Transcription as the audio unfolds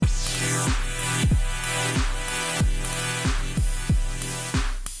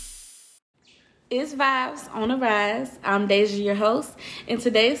It's Vibes on the Rise. I'm Deja, your host, and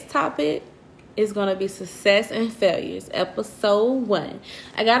today's topic is going to be success and failures, episode 1.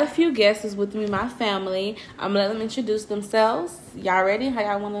 I got a few guests with me, my family. I'm going to let them introduce themselves. Y'all ready? How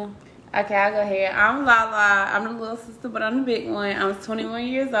y'all want to? Okay, I'll go ahead. I'm Lala. I'm the little sister, but I'm the big one. I'm 21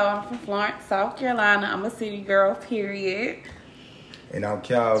 years old. I'm from Florence, South Carolina. I'm a city girl, period. And I'm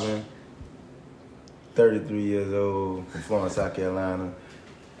Calvin, 33 years old, from Florence, South Carolina.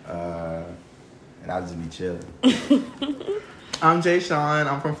 And I'll just be chilling. I'm Jay Sean.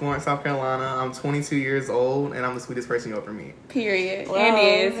 I'm from Florence, South Carolina. I'm 22 years old, and I'm the sweetest person you'll ever meet. Period. Wow. And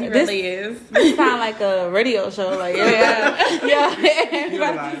is. He really is. This sound like a radio show. Like, yeah.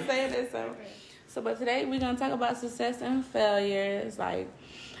 Everybody keeps saying this. But today we're going to talk about success and failures. Like,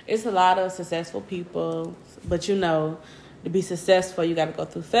 it's a lot of successful people, but to be successful, you got to go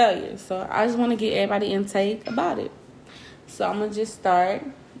through failures. So I just want to get everybody intake about it. So I'm going to just start.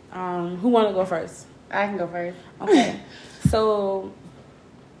 Who want to go first? I can go first. Okay. So,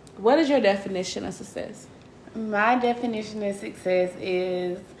 what is your definition of success? My definition of success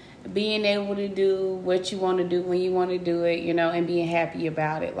is being able to do what you want to do when you want to do it, and being happy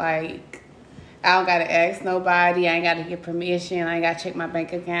about it. Like, I don't got to ask nobody. I ain't got to get permission. I ain't got to check my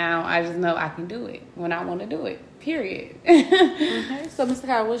bank account. I just know I can do it when I want to do it, period. Okay. So, Mr.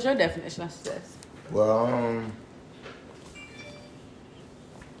 Kyle, what's your definition of success? Well,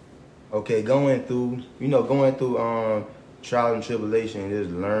 okay, going through trial and tribulation is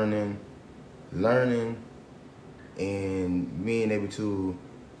learning, and being able to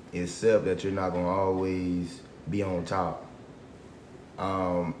accept that you're not going to always be on top.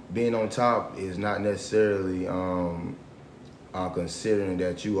 Being on top is not necessarily considering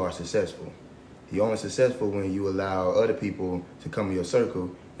that you are successful. You're only successful when you allow other people to come in your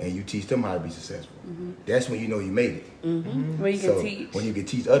circle and you teach them how to be successful. Mm-hmm. That's when you know you made it. Mm-hmm. When you can teach. When you can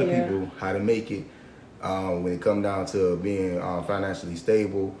teach other people how to make it, when it comes down to being financially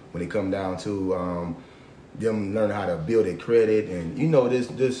stable, when it comes down to them learning how to build their credit, and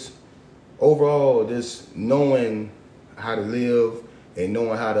this overall, this knowing how to live and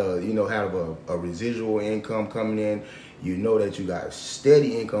knowing how to have a residual income coming in, that you got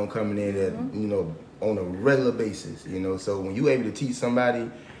steady income coming in that on a regular basis. So when you're able to teach somebody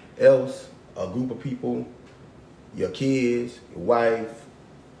else, a group of people, your kids, your wife,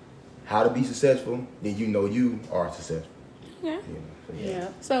 how to be successful, then you are successful. Yeah.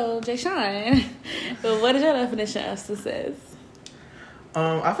 So Jay Sean, what is your definition of success?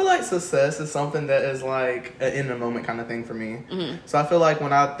 I feel like success is something that is like an in the moment kind of thing for me. Mm-hmm. So I feel like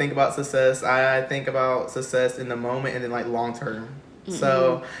when I think about success, I think about success in the moment and then like long term. Mm-hmm.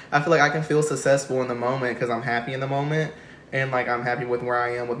 So I feel like I can feel successful in the moment because I'm happy in the moment. And, like, I'm happy with where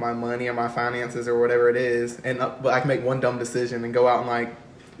I am with my money or my finances or whatever it is. But I can make one dumb decision and go out and, like,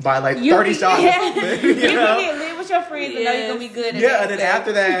 buy, like, 30 shots. Yeah. You can live with your friends and know you're going to be good at and then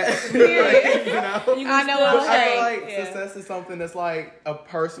after that, I know what I'm saying. I feel like success is something that's, like, a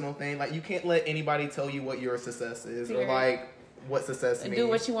personal thing. Like, you can't let anybody tell you what your success is or, like, what success means. Do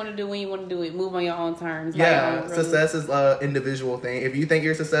what you want to do when you want to do it. Move on your own terms. Yeah, success is an individual thing. If you think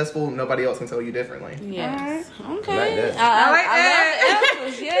you're successful, nobody else can tell you differently. Yes. Right. Okay. I like that. I love the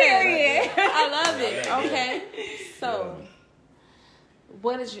answers. Yes. I love it. Okay. So,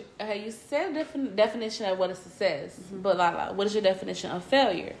 what is you said a definition of what is success, but what is your definition of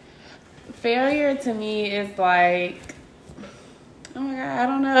failure? Failure to me is like, oh my God, I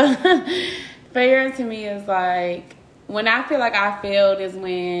don't know. Failure to me is like, when I feel like I failed is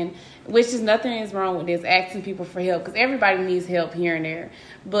when, which is nothing is wrong with this, asking people for help, because everybody needs help here and there.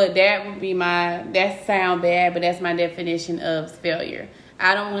 But that would be that sound bad, but that's my definition of failure.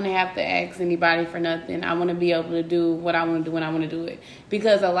 I don't want to have to ask anybody for nothing. I want to be able to do what I want to do when I want to do it.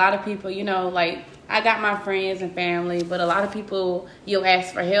 Because a lot of people, like, I got my friends and family, but a lot of people, you'll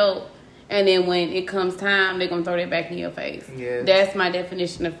ask for help. And then when it comes time, they're going to throw that back in your face. Yes. That's my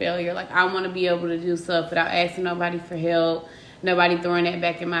definition of failure. Like, I want to be able to do stuff without asking nobody for help, nobody throwing that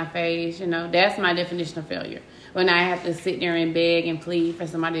back in my face. That's my definition of failure. When I have to sit there and beg and plead for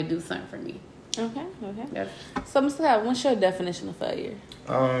somebody to do something for me. Okay. Yes. So, Mr. Kyle, what's your definition of failure?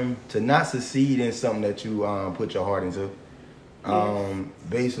 To not succeed in something that you put your heart into.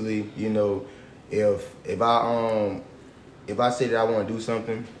 Basically, if I say that I want to do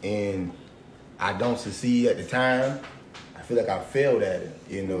something and I don't succeed at the time, I feel like I failed at it,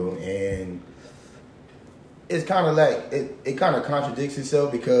 and it's kind of like, it kind of contradicts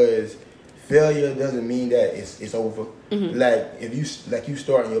itself because failure doesn't mean that it's over. Mm-hmm. Like, if you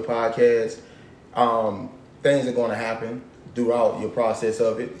starting your podcast, things are going to happen throughout your process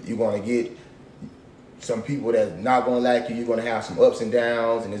of it. You're going to get some people that's not gonna like you. You're gonna have some ups and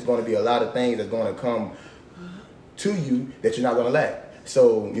downs, and there's gonna be a lot of things that's gonna come to you that you're not gonna like.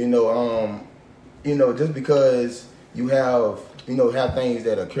 So just because you have things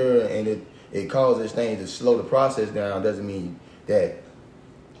that occur and it causes things to slow the process down doesn't mean that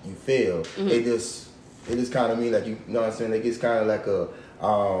you fail. Mm-hmm. It just kind of mean like, you know what I'm saying? Like, it's kind of like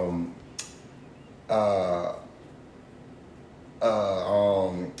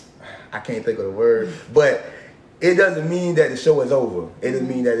I can't think of the word, but it doesn't mean that the show is over. It doesn't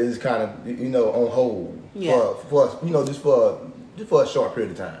mean that it's kind of on hold for just for a short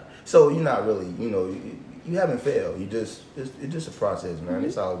period of time. So you're not really you haven't failed. It's just a process, man. Mm-hmm.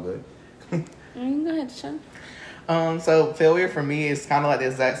 It's all good. Go ahead, Sean. So failure for me is kind of like the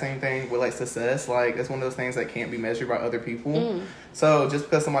exact same thing with like success. Like, it's one of those things that can't be measured by other people. Mm. So just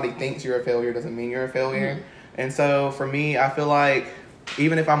because somebody thinks you're a failure doesn't mean you're a failure. Mm. And so for me, I feel like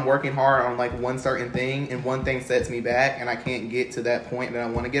even if I'm working hard on like one certain thing and one thing sets me back and I can't get to that point that I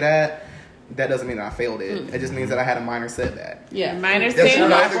want to get at, that doesn't mean that I failed it. Mm. It just means that I had a minor setback. Yeah, minor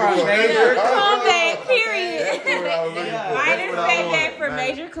setback for a major comeback, period. Minor setback for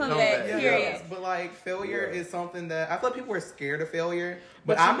major comeback, period. Yes. But like, failure is something that I feel like people are scared of failure.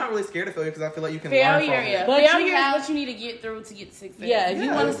 But I'm not really scared of failure because I feel like you can learn from it. But failure is what you need to get through to get to success. Yeah, if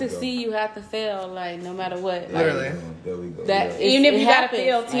you want to succeed, you have to fail, like, no matter what. Literally. Like, there we go. Even if you got to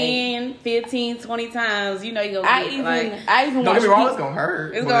fail 10, 15, 20 times, you're going to get I even don't get me wrong, it's going to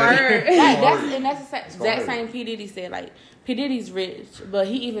hurt. It's going to hurt. That's the exact same P. Diddy said. Like, P. Diddy's rich, but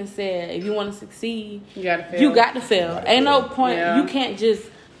he even said, if you want to succeed, you got to fail. Ain't no point. Yeah. You can't just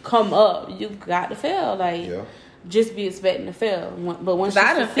come up. You got to fail. Like, just be expecting to fail. But once you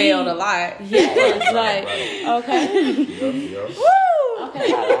done failed a lot. Yeah, it's like, okay. Woo! Okay,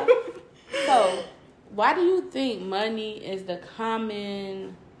 so, why do you think money is the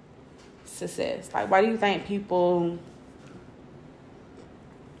common success? Like, why do you think people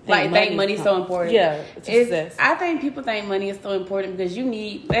think money's so important? Yeah, success. I think people think money is so important because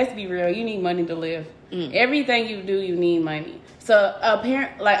let's be real, you need money to live. Mm. Everything you do, you need money. So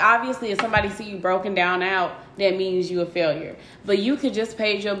obviously, if somebody see you broken down out, that means you a failure. But you could just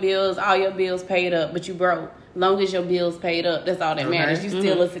pay your bills, all your bills paid up, but you broke. Long as your bills paid up, that's all that matters. You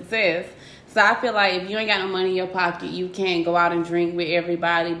still a success. So I feel like if you ain't got no money in your pocket, you can't go out and drink with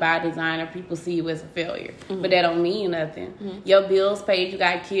everybody, buy designer. People see you as a failure. Mm-hmm. But that don't mean nothing. Mm-hmm. Your bills paid, you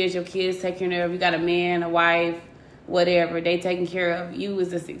got kids, your kids taken care of, you got a man, a wife, whatever. They taking care of you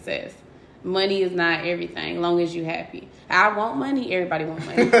is a success. Money is not everything, as long as you happy. I want money, everybody want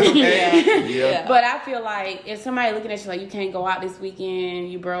money. Yeah. But I feel like if somebody looking at you like you can't go out this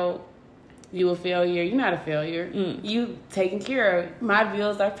weekend, you broke, you a failure. You're not a failure. Mm. You taken care of. My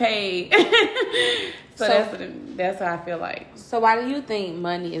bills are paid. so that's how I feel like. So why do you think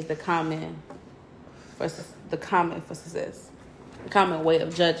money is the common for success? The common way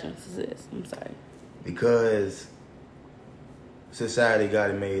of judging success. I'm sorry. Because society got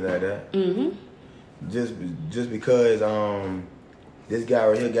it made like that. Mm-hmm. Just because this guy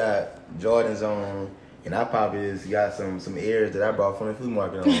right here got Jordans on, and I probably just got some Airs that I bought from the flea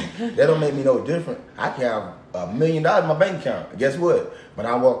market on. That don't make me no different. I can have $1 million in my bank account. Guess what? But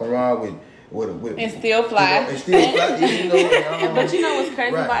I'm walking around with and still fly. And still fly. But you know what's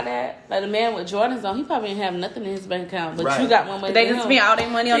crazy about that? Like, the man with Jordans on, he probably didn't have nothing in his bank account. But you got more money. They just spend all their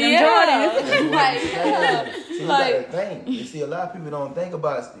money on them Jordans. See, you gotta think. You see, a lot of people don't think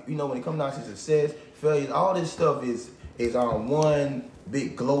about, when it comes down to success, failure, all this stuff is on one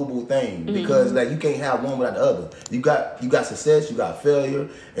big global thing. Mm-hmm. Because like, you can't have one without the other. You got success, you got failure,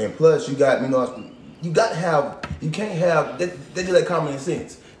 and plus you got you can't have they do like common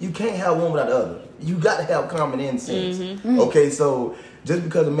sense. You can't have one without the other. You got to have common sense. Mm-hmm. Okay, so just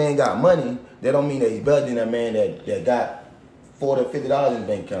because a man got money, that don't mean that he's better than a man that got $40 or $50 in the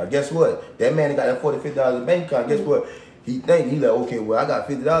bank account. Guess what? That man that got that $40 or $50 in the bank account, guess what? He like, okay, well, I got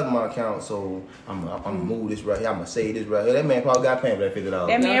 $50 in my account, so I'm gonna move this right here. I'm gonna save this right here. That man probably got paying for that $50.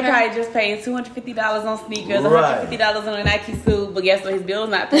 That man probably just paid $250 on sneakers, $150 on a Nike suit, but guess what? His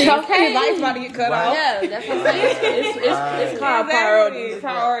bill's not paid. Okay. His life's about to get cut off. Yeah, that's what I'm saying. It's called priorities. It's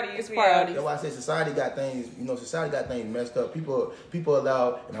priorities. That's why I say society got things. Society got things messed up. People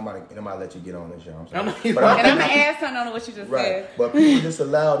allow, and I'm about to let you get on this, y'all. I'm gonna add something on what you just said. But people just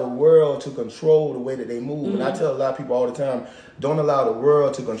allow the world to control the way that they move, and I tell a lot of people all the time, don't allow the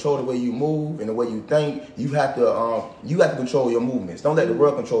world to control the way you move and the way you think. You have to control your movements. Don't let the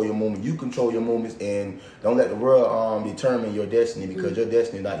world control your movement. You control your movements, and don't let the world determine your destiny, because your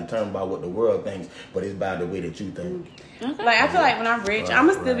destiny is not determined by what the world thinks, but it's by the way that you think. Okay. Like, I feel like when I'm rich, I'm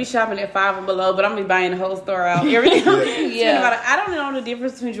going to still be shopping at 5 and below, but I'm going to be buying the whole store out. Yeah. I don't know the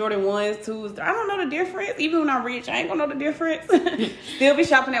difference between Jordan 1s, 2s. I don't know the difference. Even when I'm rich, I ain't going to know the difference. Still be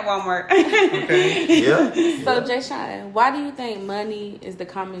shopping at Walmart. Okay. Yeah. So, Jay Sean, why do you think money is the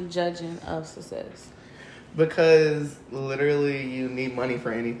common judging of success? Because literally you need money for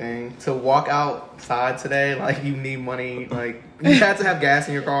anything. To walk outside today, like, you need money. Like, you have to have gas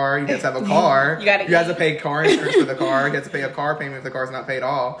in your car. You have to have a car. You have to pay car insurance for the car. You have to pay a car payment if the car's not paid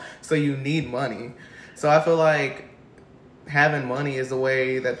off. So you need money. So I feel like having money is the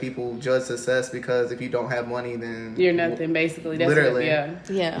way that people judge success, because if you don't have money, then you're nothing, basically. That's literally.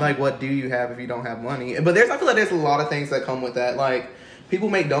 Yeah. Like, what do you have if you don't have money? But I feel like there's a lot of things that come with that. Like, people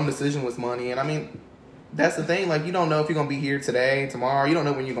make dumb decisions with money. And I mean, that's the thing. Like, you don't know if you're going to be here today, tomorrow. You don't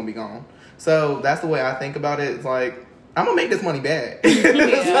know when you're going to be gone. So that's the way I think about it. It's like, I'm going to make this money back.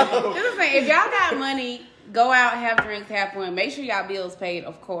 If y'all got money, go out, have drinks, have fun. Make sure y'all bills paid,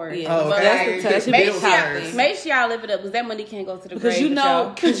 of course. Yeah. Oh, okay. That's the touch. Make sure y'all live it up, because that money can't go to the because grave.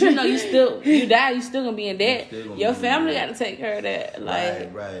 Because you die, you still gonna be in debt. Your family got to take care of that.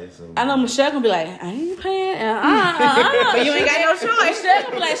 Like, right. So, I know Michelle gonna be like, I ain't paying. But you ain't got no choice. Michelle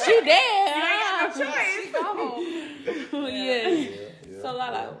gonna be like, she dead. You ain't got no choice. Yeah. So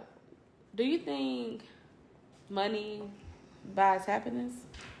Lala, do you think money buys happiness?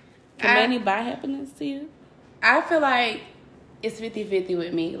 Can money buy happiness to you? I feel like it's 50-50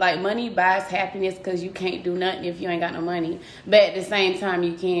 with me. Like, money buys happiness because you can't do nothing if you ain't got no money. But at the same time,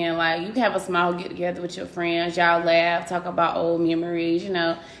 you can. Like, you can have a small get-together with your friends. Y'all laugh, talk about old memories,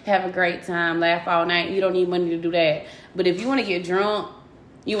 have a great time, laugh all night. You don't need money to do that. But if you want to get drunk,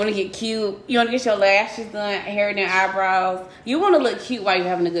 you want to get cute, you want to get your lashes done, hair done, eyebrows, you want to look cute while you're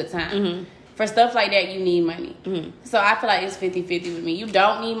having a good time. Mm-hmm. For stuff like that, you need money. Mm-hmm. So I feel like it's 50-50 with me. You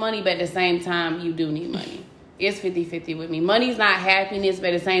don't need money, but at the same time, you do need money. It's 50-50 with me. Money's not happiness, but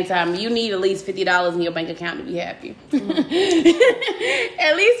at the same time, you need at least $50 in your bank account to be happy. Mm-hmm.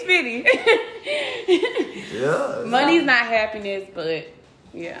 At least 50. Yeah. Money's not happiness, but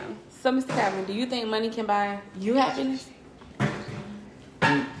yeah. So, Mr. Calvin, do you think money can buy you happiness?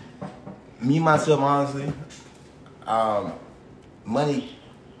 Me, myself, honestly, money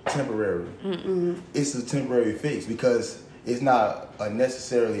temporary. Mm-mm. It's a temporary fix, because it's not a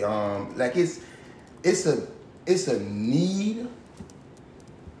necessarily like it's a need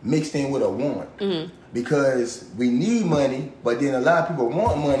mixed in with a want. Mm-hmm. Because we need money, but then a lot of people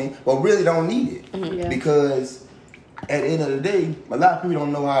want money but really don't need it. Mm-hmm. Yeah. Because at the end of the day, a lot of people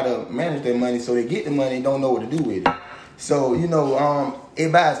don't know how to manage their money, so they get the money and don't know what to do with it. So,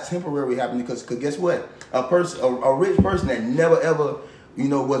 it buys temporary happiness, because guess what? A rich person that never ever,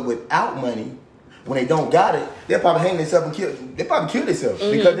 was without money, when they don't got it, they'll probably hang themselves and kill themselves,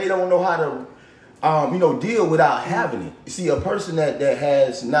 mm-hmm. because they don't know how to, deal without having it. You see, a person that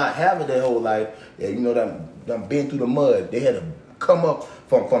has not having their whole life, that been through the mud, they had to come up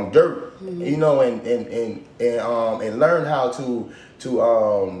from dirt, mm-hmm. And learn how to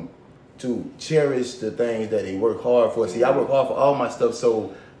cherish the things that they work hard for. See, I work hard for all my stuff,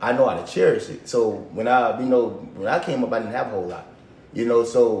 so I know how to cherish it. So when I came up, I didn't have a whole lot,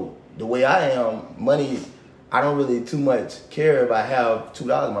 So the way I am, money, I don't really too much care if I have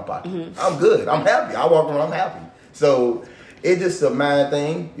 $2 in my pocket. Mm-hmm. I'm good. I'm happy. I walk around, I'm happy. So it's just a mind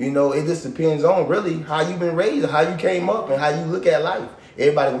thing, It just depends on really how you've been raised, how you came up, and how you look at life.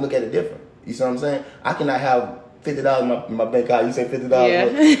 Everybody will look at it different. You see what I'm saying? I cannot have $50 in my bank account. You say $50. Yeah.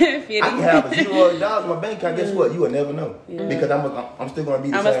 I can have $0 in my bank account. Guess what? You will never know, because I'm still gonna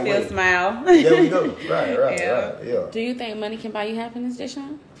be the same way. I'm still smile. There we go. Right. Yeah. Do you think money can buy you happiness,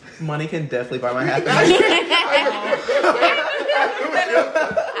 Deshaun? Money can definitely buy my happiness.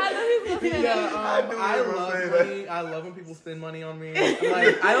 I love money. I love when people spend money on me.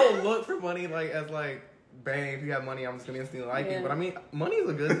 Like, I don't look for money as bang, if you have money, I'm just gonna instantly like you. But I mean, money is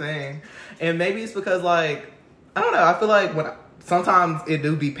a good thing, and maybe it's because I don't know. I feel like sometimes it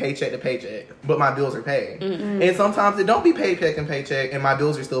do be paycheck to paycheck, but my bills are paid, mm-hmm. and sometimes it don't be paycheck and paycheck, and my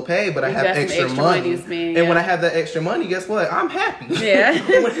bills are still paid, but I have extra money. And when I have that extra money, guess what? I'm happy. Yeah.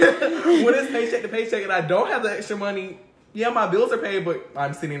 when it's paycheck to paycheck, and I don't have the extra money. Yeah, my bills are paid, but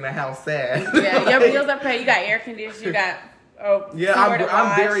I'm sitting in the house sad. Yeah, your bills are paid. You got air conditioning. You got.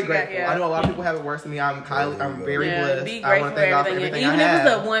 I'm very grateful. I know a lot of people have it worse than me. I'm very blessed. Be grateful for everything. Even if it's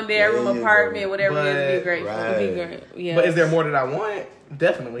a 1-bedroom apartment, whatever it is, be grateful. Right. Be great. Yeah. But is there more that I want?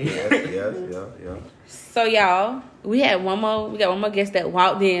 Definitely. Yeah. So y'all, we got one more guest that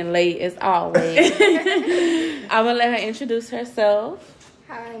walked in late as always. I'm gonna let her introduce herself.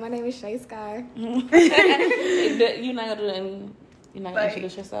 Hi, my name is Shay Sky. You're not gonna do any You know,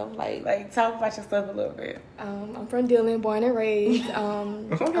 introduce yourself. Like talk about yourself a little bit. I'm from Dillon, born and raised. I'm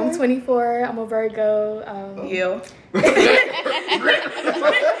 24. I'm a Virgo.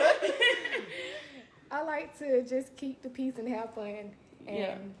 I like to just keep the peace and have fun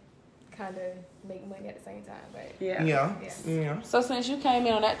and kind of make money at the same time. But Yeah. So since you came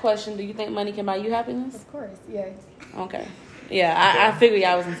in on that question, do you think money can buy you happiness? Of course, yeah. Okay. Yeah, I figured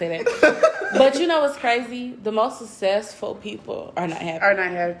y'all was gonna say that. But you know what's crazy? The most successful people are not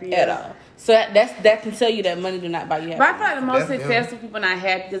happy. At all. So that can tell you that money do not buy you happiness. But I feel like the most successful people not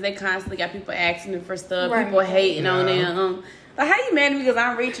happy because they constantly got people asking them for stuff, people hating on them. Like, how you mad at me because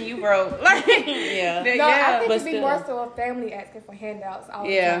I'm rich and you broke? Like, I think it'd be more so a family asking for handouts all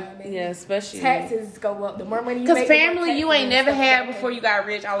the time. And especially taxes go up. The more money you because make, family you ain't never had before you got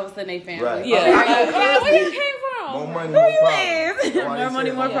rich. All of a sudden they family. Right. Yeah. Where you came from? More money, Who more you problems. is? More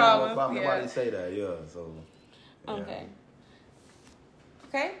money, more problems. Nobody say that. Yeah. So. Yeah.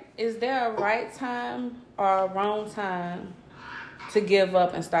 Okay. Is there a right time or a wrong time to give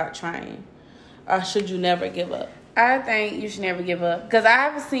up and start trying, or should you never give up? I think you should never give up. Because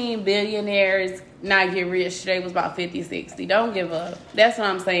I've seen billionaires not get rich. They was about 50, 60. Don't give up. That's what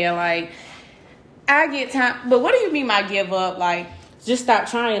I'm saying. Like, I get time. But what do you mean by give up? Like, just stop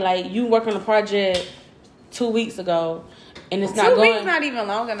trying. Like, you work on a project 2 weeks ago, and it's not 2 going. weeks not even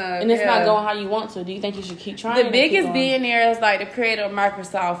long enough. And it's not going how you want to. Do you think you should keep trying? The biggest billionaires, like the creator of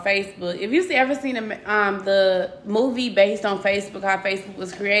Microsoft, Facebook. If you ever seen the movie based on Facebook, how Facebook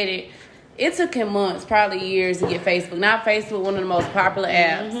was created, it took him months, probably years to get Facebook. Now Facebook, one of the most popular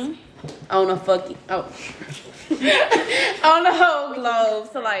apps on the on the whole globe.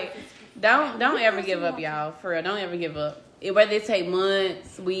 So like, don't ever give up, y'all. For real, don't ever give up. Whether it take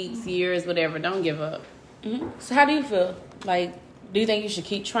months, weeks, years, whatever, don't give up. So how do you feel? Like, do you think you should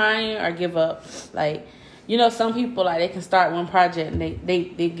keep trying or give up? Like, you know, some people, like, they can start one project and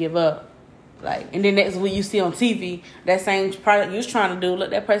they give up. Like, and then that's what you see on TV. That same project you was trying to do,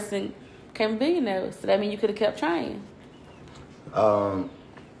 look, that person became a billionaire. So that means you could have kept trying. I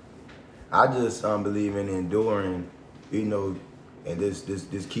just believe in enduring, you know, and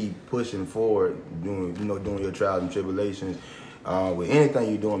just keep pushing forward, doing your trials and tribulations. With anything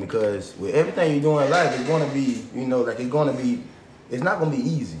you're doing, because with everything you're doing in life, it's going to be, it's not going to be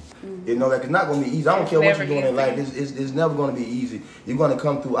easy. You know, like, it's not going to be easy. I don't care what you're doing in life. It's never going to be easy. You're going to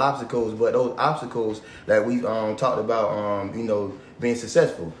come through obstacles, but those obstacles that we talked about, being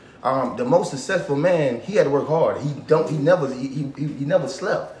successful. The most successful man, he had to work hard. He never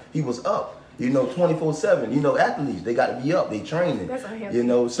slept. He was up. 24/7. Athletes, they got to be up. They training. That's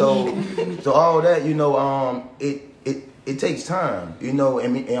unhealthy. So all that, it takes time,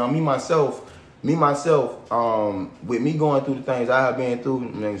 and me myself, with me going through the things I have been through,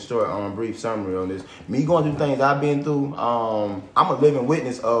 brief summary on this, me going through things I've been through, I'm a living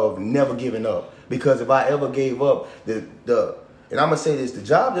witness of never giving up. Because if I ever gave up, and I'm going to say this, the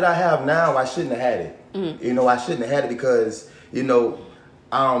job that I have now, I shouldn't have had it. I shouldn't have had it because,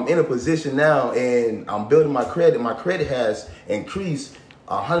 I'm in a position now and I'm building my credit. My credit has increased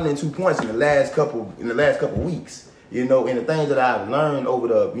 102 points in the last couple weeks. And the things that I've learned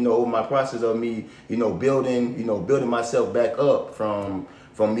over my process of me, building myself back up from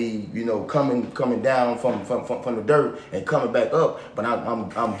me, coming down from the dirt and coming back up. But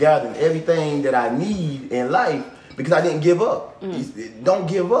I'm gathering everything that I need in life because I didn't give up. Don't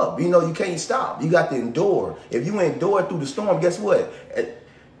give up. You can't stop. You got to endure. If you endure through the storm, guess what?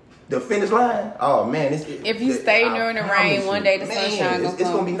 The finish line, oh man! If you stay during the rain, one day the sunshine it's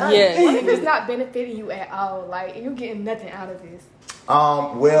gonna be nice. Yes. What if it's not benefiting you at all? Like, you're getting nothing out of this.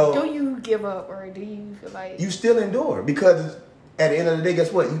 Well, do you give up or do you feel like you still endure? Because at the end of the day,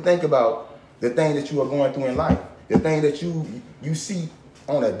 guess what? You think about the thing that you are going through in life, the thing that you see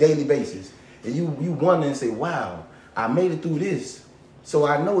on a daily basis, and you wonder and say, "Wow, I made it through this." So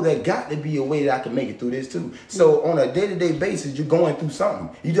I know there got to be a way that I can make it through this too. So on a day-to-day basis, you're going through something.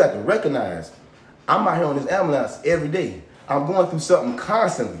 You just have to recognize, I'm out here on this ambulance every day. I'm going through something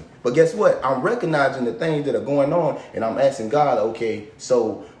constantly. But guess what? I'm recognizing the things that are going on, and I'm asking God, okay,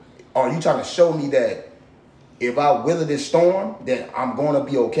 so are you trying to show me that if I weather this storm, that I'm going to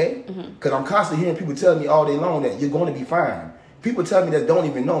be okay? Because I'm constantly hearing people tell me all day long that you're going to be fine. People tell me that don't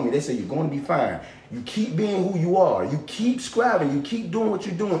even know me. They say you're going to be fine. You keep being who you are. You keep scribing. You keep doing what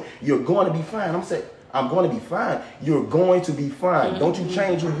you're doing. You're going to be fine. I'm saying, I'm going to be fine. You're going to be fine. Don't you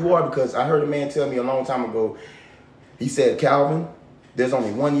change who you are, because I heard a man tell me a long time ago, he said, Calvin, there's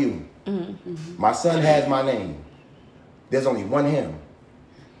only one you. My son has my name. There's only one him.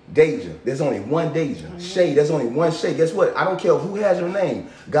 Deja, there's only one Deja. Shay, there's only one Shay. Guess what? I don't care who has your name.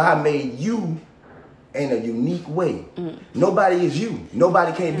 God made you in a unique way. Nobody is you.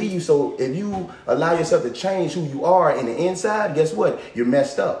 Nobody can be you. So if you allow yourself to change who you are in the inside, guess what? You're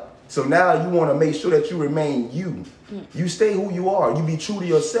messed up. So now you want to make sure that you remain you. You stay who you are. You be true to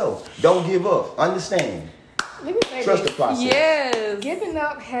yourself. Don't give up. Understand. Let me say Trust this. the process. Yes. Giving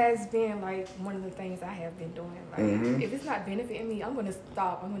up has been like one of the things I have been doing. Like, if it's not benefiting me, I'm gonna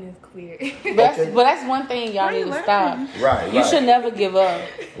stop. I'm gonna quit. But that's one thing y'all need to stop. Right. You should never give up.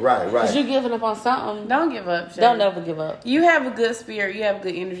 Right. Cause you giving up on something. Don't give up, Shay. Don't never give up. You have a good spirit. You have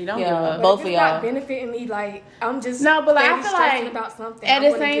good energy. Don't give up. But Both if of it's not y'all. benefiting me, like I'm just No, but like, I steady feel stressing like about something. at I'm the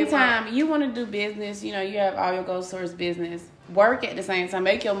gonna same give up. time, you want to do business. You know, you have all your goals towards business. Work at the same time.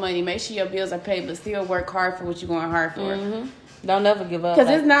 Make your money. Make sure your bills are paid, but still work hard for what you're going hard for. Don't never give up. Because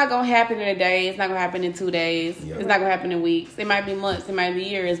it's not going to happen in a day. It's not going to happen in 2 days. Yeah. It's not going to happen in weeks. It might be months. It might be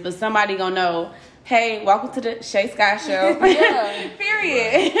years. But somebody going to know, hey, welcome to the Shay Scott Show. Yeah.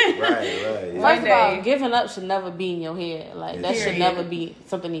 Period. Right. One First of all, day. giving up should never be in your head. Like that should Period. never be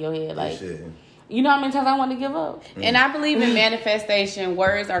something in your head. Like Shit. you know how many times I want to give up. And I believe in manifestation.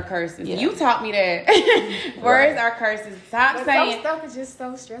 Words are curses. Yeah. You taught me that. Words are curses. Stop But saying. some stuff is just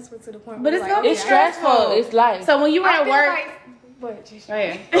so stressful to the point. But where it's like, gonna be It's stressful. It's life. So when you I at feel work. like, but just Go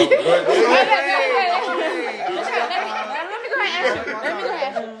ahead. Let me go ahead. Go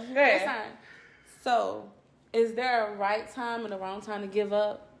That's ahead. fine. So, is there a right time and a wrong time to give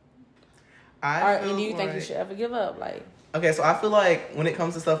up? And do you think you should ever give up? Like, Okay, so I feel like when it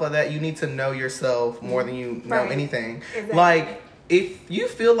comes to stuff like that, you need to know yourself more than you know Right. anything. Exactly. Like, if you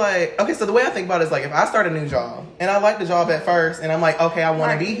feel like, okay, so the way I think about it is like, if I start a new job and I like the job at first and I'm like, okay, I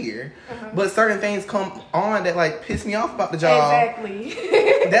want to be here, but certain things come on that like piss me off about the job. exactly.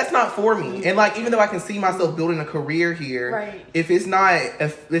 That's not for me. And like, even though I can see myself building a career here, Right. if it's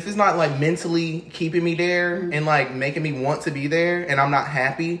not like mentally keeping me there and like making me want to be there and I'm not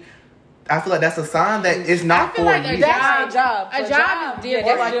happy, I feel like that's a sign that it's I not feel for like you. a that's job. a job. A So job is different.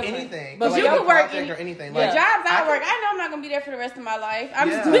 Or like different. anything. But like you a can work project in- or anything. The Like, jobs I work, I know I'm not gonna be there for the rest of my life. I'm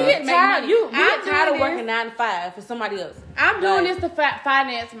just Yeah. doing We it get to make tired. money. We I'm get tired of doing working this. 9 to 5 for somebody else. I'm doing Like- this to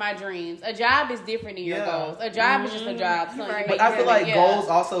finance my dreams. A job is different than your Yeah. goals. A job is just a job. So Right. But I feel like goals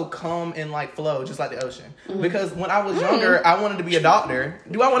also come and like flow, just like the ocean. Mm-hmm. Because when I was younger, I wanted to be a doctor.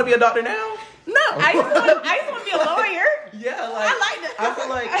 Do I want to be a doctor now? No. I used to want to be a lawyer. Yeah, like I like that. I feel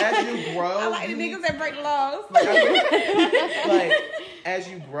like as you grow, I like the niggas that break the laws. like as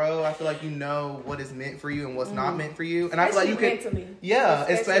you grow, I feel like you know what is meant for you and what's not meant for you. And I feel like you can Especially mentally. Yeah,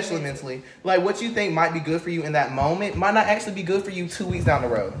 especially Especially mentally. Like what you think might be good for you in that moment might not actually be good for you 2 weeks down the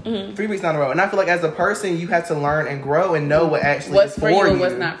road, 3 weeks down the road. And I feel like as a person, you have to learn and grow and know what actually What's is for you and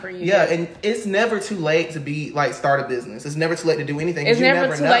what's not for you. Yeah, and it's never too late to be like start a business. It's never too late to do anything. 'cause It's you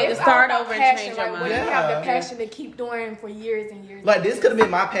never too know. late to It's all start about over and passion, change your like, mind. When you have Yeah. the passion to keep doing for years and years. Like this could have been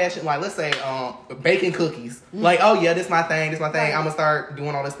my passion. Like let's say baking cookies. Like oh yeah, this my thing. Right. I'm gonna start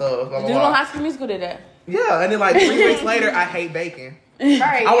doing all this stuff. Blah, blah, Dude blah. on High School Musical did that. Yeah, and then like 3 weeks later, I hate bacon.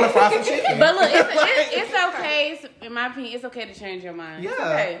 Right. I want to fry some chicken. But look, it's okay. In my opinion, it's okay to change your mind. It's Yeah.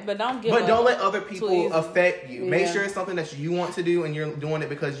 okay. But don't give up. But don't let other too people easy. affect you. Make Yeah. sure it's something that you want to do and you're doing it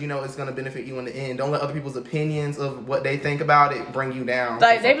because you know it's going to benefit you in the end. Don't let other people's opinions of what they think about it bring you down.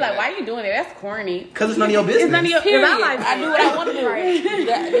 Like they be like, "Why are you doing it? That's corny." Because it's none of your business. It's none of your. Period. Cause I like I do what I want to do. Right.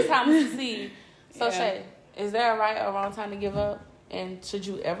 This time to succeed. So Yeah. Shay, is there a right or wrong time to give up? And should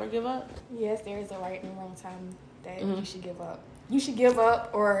you ever give up? Yes, there is a right and wrong time that you should give up. You should give up,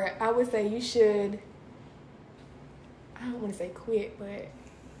 or I would say you should. I don't want to say quit, but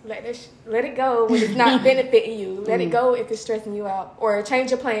let it go when it's not benefiting you. Let it go if it's stressing you out, or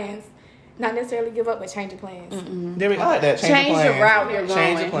change your plans. Not necessarily give up, but change your plans. There we go. I like that. change your your plans. route you're going.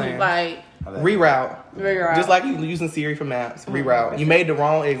 Change your plans. Like Reroute. Just like you using Siri for maps. Reroute. You made the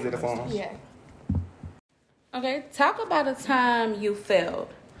wrong exit song. Yeah. Okay, talk about a time you failed.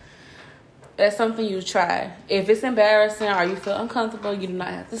 That's something you tried. If it's embarrassing or you feel uncomfortable, you do not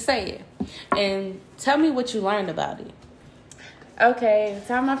have to say it. And tell me what you learned about it. Okay, the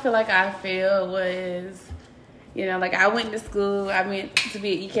time I feel like I failed was, like I went to school. I went to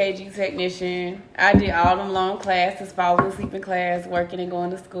be an EKG technician. I did all them long classes, falling asleep in class, working and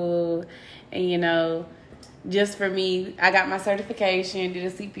going to school. And, just for me, I got my certification, did a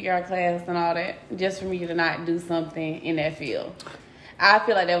CPR class and all that, just for me to not do something in that field. I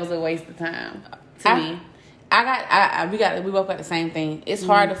feel like that was a waste of time to me. We both got the same thing. It's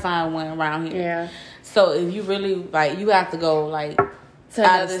hard to find one around here. Yeah. So if you really you have to go To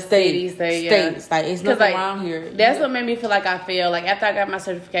another states, Like it's nothing around here. That's what made me feel like I failed. Like after I got my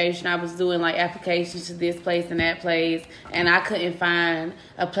certification, I was doing applications to this place and that place, and I couldn't find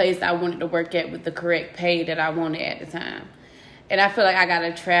a place I wanted to work at with the correct pay that I wanted at the time. And I feel like I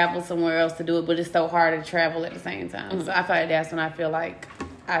gotta travel somewhere else to do it, but it's so hard to travel at the same time. So I feel like that's when I feel like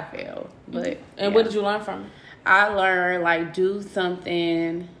I failed. But what did you learn from it? I learned like do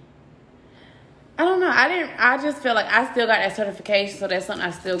something. I don't know. I just feel like I still got that certification, so that's something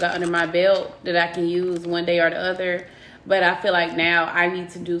I still got under my belt that I can use one day or the other. But I feel like now I need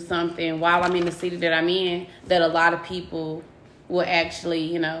to do something while I'm in the city that I'm in that a lot of people will actually,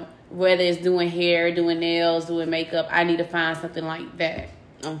 you know, whether it's doing hair, doing nails, doing makeup, I need to find something like that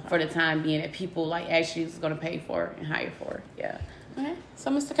for the time being that people like actually is going to pay for and hire for. Yeah. Okay. So,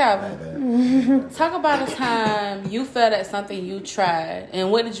 Mr. Calvin, talk about a time you felt at something you tried,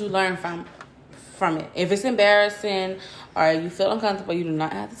 and what did you learn from it? If it's embarrassing or you feel uncomfortable, you do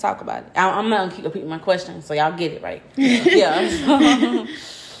not have to talk about it. I'm not gonna keep repeating my question, so y'all get it right. Yeah.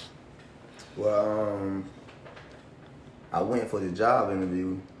 Well, I went for the job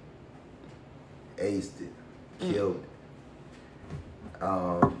interview, aced it, killed it.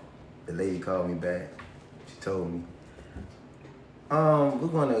 The lady called me back. She told me, we're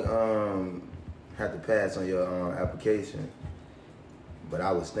gonna have to pass on your application. But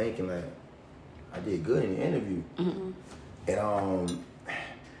I was thinking like, I did good in the interview. And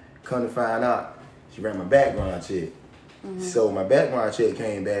come to find out, she ran my background check. So my background check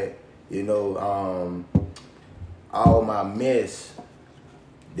came back, you know, all my mess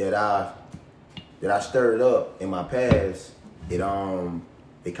that I stirred up in my past, it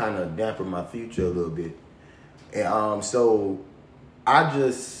kind of dampened my future a little bit. And so I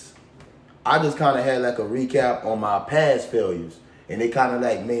just kind of had like a recap on my past failures, and it kind of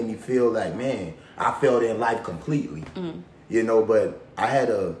like made me feel like, man, I failed in life completely, you know. But I had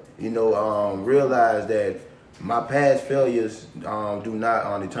to, you know, realize that my past failures do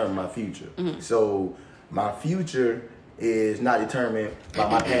not determine my future. So my future is not determined by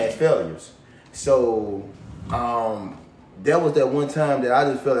my past failures. So there was that one time that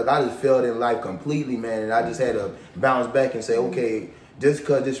I just felt like I just failed in life completely, man, and I just had to bounce back and say, okay, just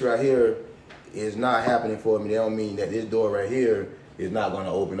because this right here is not happening for me, that don't mean that this door right here is not going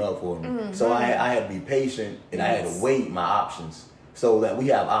to open up for me. So I had to be patient, and I had to weigh my options, so that we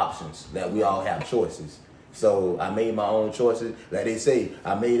have options, that we all have choices. So I made my own choices. Like they say,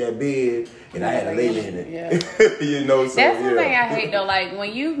 I made that bed and I had to lay in it. Yeah. You know, so that's the thing I hate though. Like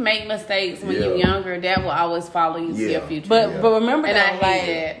when you make mistakes when you're younger, that will always follow you to your future. But remember, and though, I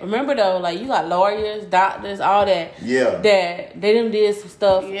hate that. Remember though, like you got lawyers, doctors, all that. Yeah. That they done did some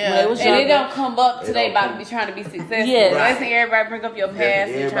stuff when they was younger. And they don't come up today about to be trying to be successful. Yeah. Right. Let's everybody bring up your past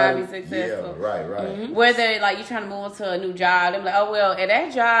and try to be successful. Yeah, right. Whether like you trying to move into a new job, they're like, oh well, at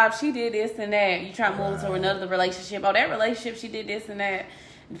that job she did this and that. You try to move into another relationship. Oh, that relationship she did this and that.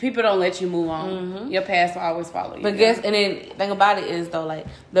 People don't let you move on. Your past will always follow you. But and then thing about it is though, like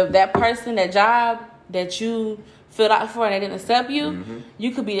that person, that job that you filled out for and they didn't accept you,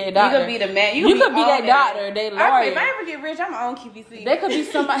 you could be their doctor. You could be the man. You could be their doctor, they lawyer. If I ever get rich, I'm my own QVC. They could be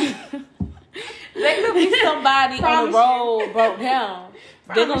somebody. They could be somebody on the road broke down.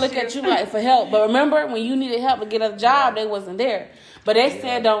 They're gonna look at you like for help. But remember, when you needed help to get a job, they wasn't there. But they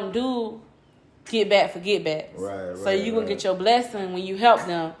said don't do get back for get backs. Right. So you gonna get your blessing when you help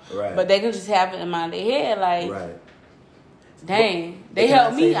them. Right. But they can just have it in mind their head like, dang, they Can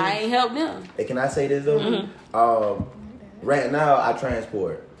helped I me, say I this? ain't helped them. Hey, can I say this though? Right now I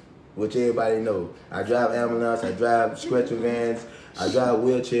transport, which everybody know. I drive ambulance, I drive stretcher vans, I drive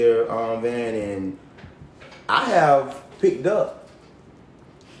wheelchair van, and I have picked up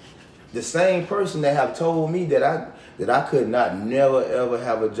the same person that have told me that I could not never ever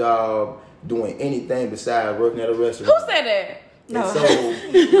have a job doing anything besides working at a restaurant. Who said that? And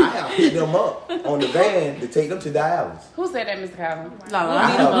so I have picked them up on the van to take them to Dialysis. Who said that, Mr. Calvin? No, I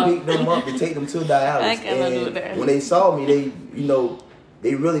have picked them up to take them to Dialysis. I can't do And that. when they saw me,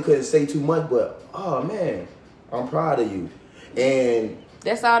 they really couldn't say too much, but oh man, I'm proud of you. And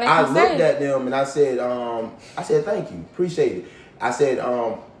That's all they I can looked say. at them and I said thank you, appreciate it. I said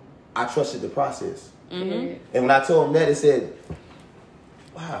I trusted the process. And when I told them that, they said,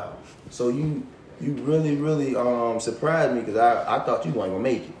 wow, so you really, really surprised me, because I thought you weren't gonna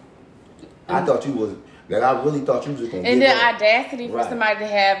make it. I thought you was, like, I really thought you was just gonna And give the up. audacity for Right. somebody to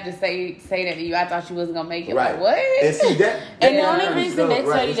have to say that to you, I thought you wasn't gonna make it. Right. Like, what? And see that And the kind only of reason stuff, they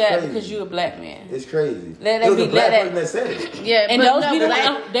right, tell you it's that crazy. because you a black man. It's crazy. Let it was that a be- black let person that- that said it. Yeah, And but those no, be the black,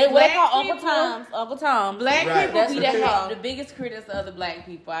 they what they black call Uncle people- Tom's. Uncle Tom. Black Right. people be That's the, what they call the biggest critics of other black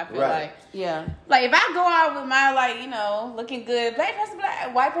people. I feel Right. Yeah. like if I go out with my looking good, black person be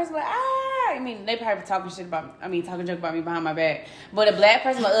like, white person be like, they probably talking joke about me behind my back. But a black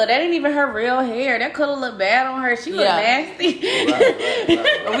person, like, that ain't even her real hair. That could have looked bad on her. She look nasty.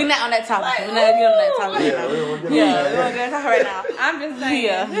 Right. We're not on that topic. We're not getting on that topic right now. We're We're on that topic right now. I'm just saying.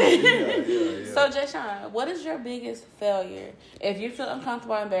 Yeah. So, Jayshawn, what is your biggest failure? If you feel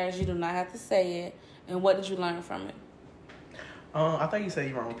uncomfortable or embarrassed, you do not have to say it. And what did you learn from it? I thought you said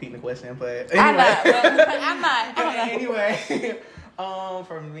you weren't repeating the question, but I'm anyway. not. Anyway,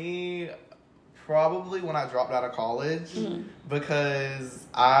 for me, probably when I dropped out of college, because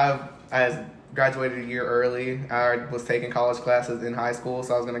I graduated a year early. I was taking college classes in high school,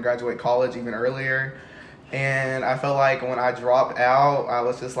 so I was going to graduate college even earlier. And I felt like when I dropped out, I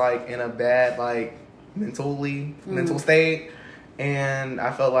was just like in a bad mental state. And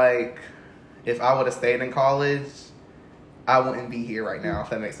I felt like if I would have stayed in college, I wouldn't be here right now, if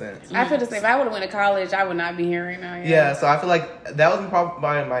that makes sense. I feel the same. If I would have went to college, I would not be here right now. Yeah, so I feel like that was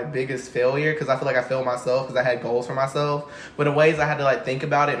probably my biggest failure, because I feel like I failed myself because I had goals for myself. But the ways I had to like think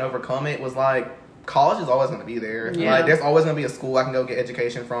about it and overcome it was like, college is always going to be there. Yeah. Like, there's always going to be a school I can go get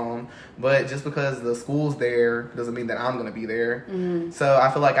education from. But just because the school's there doesn't mean that I'm going to be there. Mm-hmm. So I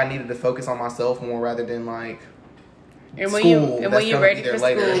feel like I needed to focus on myself more rather than like when you're ready for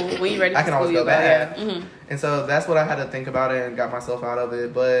school, I can always go back. Yeah. Mm-hmm. And so that's what I had to think about it and got myself out of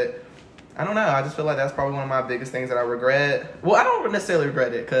it. But I don't know. I just feel like that's probably one of my biggest things that I regret. Well, I don't necessarily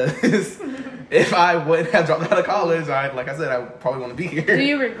regret it, because if I wouldn't have dropped out of college, like I said, I probably want to be here. Do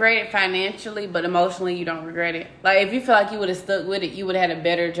you regret it financially, but emotionally you don't regret it? Like, if you feel like you would have stuck with it, you would have had a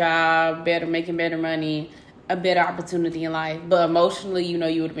better job, making better money, a better opportunity in life. But emotionally, you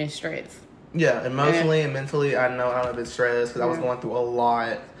would have been stressed. Yeah, emotionally and mentally, I know I'm a bit stressed because I was going through a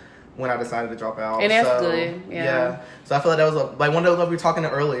lot when I decided to drop out. And that's good. Yeah. So I feel like that was like one of those, like we were talking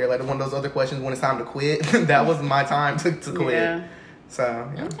earlier, like one of those other questions when it's time to quit. That was my time to quit. Yeah. So,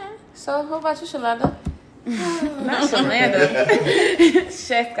 yeah. Okay. So, who about you, Shalanda? Not Shalanda.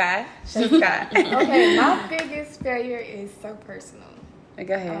 Chef guy. Okay, my biggest failure is so personal.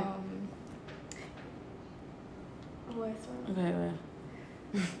 Go ahead. Okay.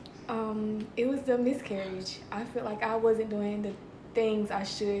 It was the miscarriage. I feel like I wasn't doing the things I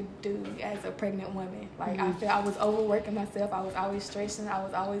should do as a pregnant woman. Like, I feel I was overworking myself. I was always stressing. I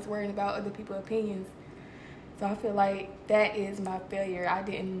was always worrying about other people's opinions. So I feel like that is my failure. I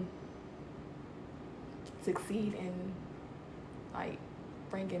didn't succeed in, like,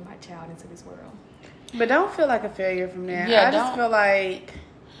 bringing my child into this world. But don't feel like a failure from there. Yeah, I just feel like...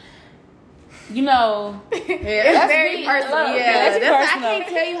 it's very personal. Yeah, that's personal. I can't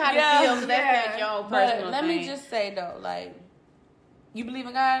tell you how to feel, because that's your own personal But let me just say, though, like, you believe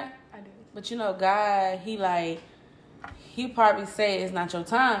in God? I do. But God, he probably say it's not your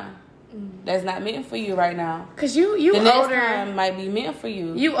time. That's not meant for you right now. Because you the older. next time might be meant for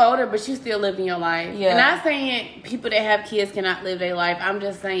you. You older, but you still living your life. Yeah. And not saying people that have kids cannot live their life. I'm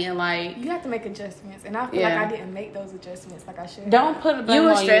just saying, like... You have to make adjustments. And I feel like I didn't make those adjustments like I should. Don't put a blame on you.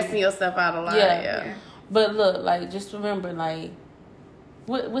 You were stressing yourself out a lot. Yeah. But look, like, just remember, like,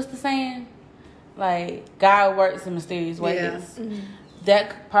 what's the saying? Like, God works in mysterious ways. Yeah. Mm-hmm.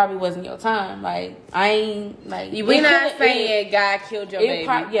 That probably wasn't your time. Like, I ain't, like... We're not saying God killed your baby.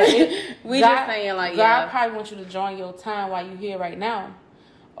 We just saying, like, God probably wants you to join your time while you're here right now.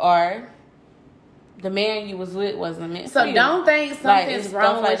 Or the man you was with wasn't meant for you. So don't think something's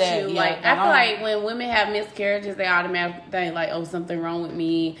wrong with you. Yeah, like, I feel like when women have miscarriages, they automatically think, like, oh, something wrong with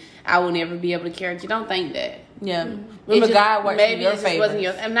me. I will never be able to carry it. You don't think that. Yeah. Remember, God works in your favor. Wasn't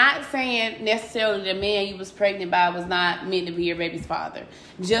yours. I'm not saying necessarily the man you was pregnant by was not meant to be your baby's father.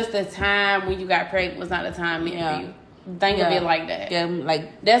 Just the time when you got pregnant was not the time meant for you. Think of it like that. Yeah,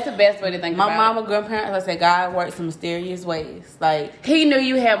 like, that's the best way to think about it. My mama, grandparents, I say God works in mysterious ways. Like, he knew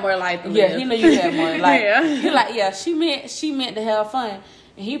you had more life to live. Yeah, he knew you had more. Like, she meant to have fun.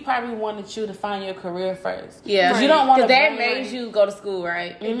 And he probably wanted you to find your career first. Yeah. Because you don't want to. Because that made you go to school,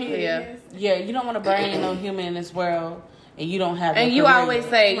 right? Mm-hmm. Yeah, you don't want to bring no human in this world and you don't have. And you always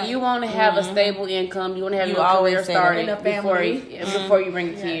say you want to have a stable income. You want to have your career started before you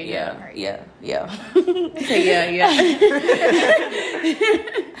bring a kid. Yeah.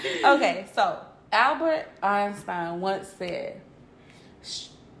 Okay, so Albert Einstein once said,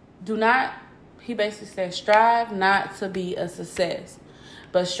 he basically said, strive not to be a success,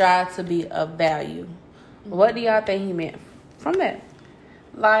 but strive to be of value. What do y'all think he meant from that?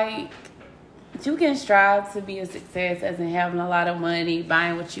 Like, you can strive to be a success as in having a lot of money,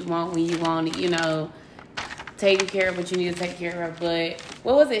 buying what you want when you want it, taking care of what you need to take care of. But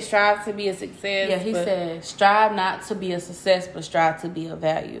what was it? Strive to be a success. Yeah, he said, strive not to be a success, but strive to be a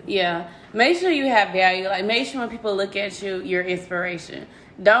value. Yeah. Make sure you have value. Like, make sure when people look at you, you're inspiration.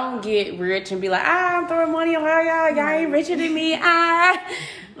 Don't get rich and be like, I'm throwing money on her, y'all ain't richer than me.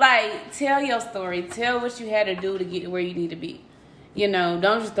 Like, tell your story. Tell what you had to do to get to where you need to be. You know,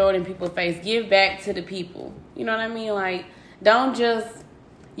 don't just throw it in people's face. Give back to the people. You know what I mean? Like, don't just,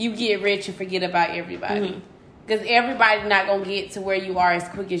 you get rich and forget about everybody. Because everybody's not going to get to where you are as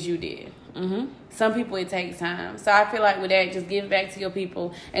quick as you did. Some people, it takes time. So I feel like with that, just give back to your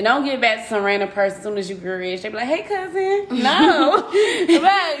people. And don't give back to some random person as soon as you get rich. They be like, hey, cousin. No.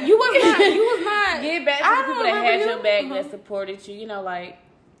 But you was not. Give back to the people that had your back, that supported you. You know, like,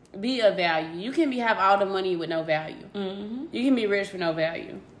 be of value. You can have all the money with no value. You can be rich with no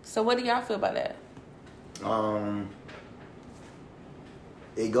value. So what do y'all feel about that?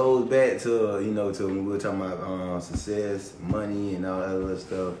 It goes back to, you know, to when we were talking about success, money, and all that other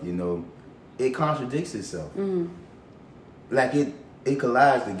stuff. You know, it contradicts itself. Like it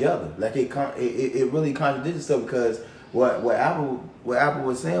collides together. Like it really contradicts itself, because what Apple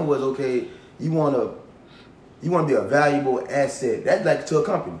was saying was, okay, you want to be a valuable asset. That's like to a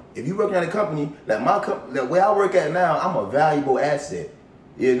company. If you work at a company, like my company, like where I work at now, I'm a valuable asset.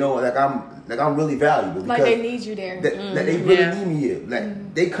 You know, like I'm really valuable. Like they need you there. That they really need me here.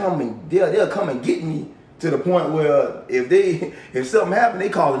 Like they come and they'll come and get me to the point where if something happen, they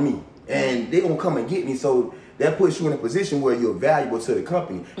calling me and they gonna come and get me. So that puts you in a position where you're valuable to the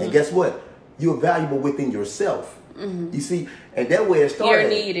company. And guess what? You're valuable within yourself. You see, and that way it started. You're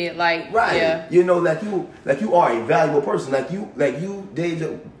needed, like, right? Yeah. You know, like you are a valuable person. Like you,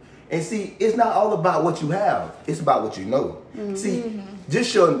 Deja. And see, it's not all about what you have. It's about what you know. See,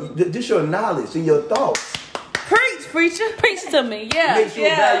 just your knowledge and your thoughts. Preach to me. Yeah, makes you a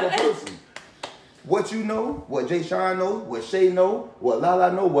valuable person. What you know, what Jay Sean knows, what Shay know, what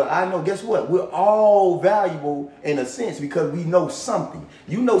Lala know, what I know. Guess what? We're all valuable in a sense because we know something.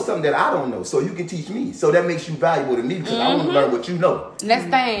 You know something that I don't know, so you can teach me. So that makes you valuable to me because I want to learn what you know. Next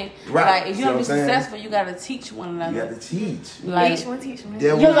thing, Right. like if you want to be successful, you got to teach one another. You have to teach. Like, Each one teach one.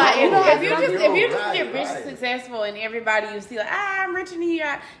 There we You're like, go. you know, if you There just we go. get rich and Right. successful and everybody you see like, I'm rich in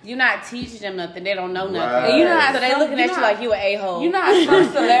here, you're not teaching them nothing. They don't know nothing. Right. And you know how So they looking at you like you an a-hole. You know how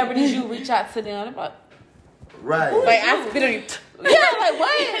some celebrities you reach out to them about. Right. like I spit on you. Yeah, like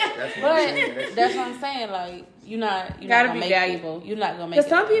what? That's what I'm saying. But that's what I'm saying. Like you Gotta not be make valuable. You're not gonna make. Because it.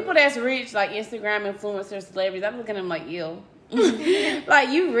 some people that's rich, like Instagram influencers, celebrities, I'm looking at them like, ew. Like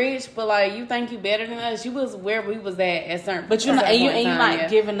you rich, but like you think you better than us. You was where we was at certain. But you're not, and you're not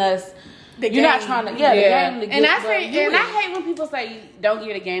giving us. You're not trying to. Yeah, the game to give. And I hate when people say don't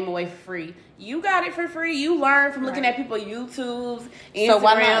give the game away for free. You got it for free. You learn from looking at people YouTubes, Instagrams, So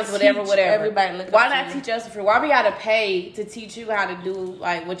why not whatever. everybody look why up not to you? teach us for free? Why we gotta pay to teach you how to do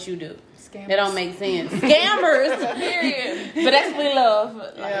like what you do? Scammers. That don't make sense. Scammers, period. But that's what we love.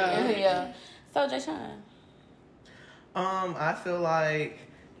 Like, Yeah. yeah. So Jay Sean. I feel like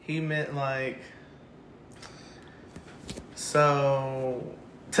he meant like. So,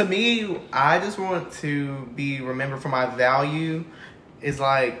 to me, I just want to be remembered for my value. Is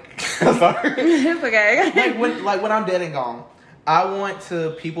like, sorry. It's okay. when I'm dead and gone, I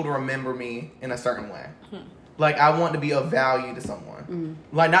want people to remember me in a certain way. Like I want to be of value to someone.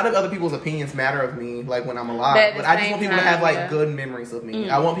 Like not that other people's opinions matter of me, like when I'm alive, but I just want people to have like good memories of me.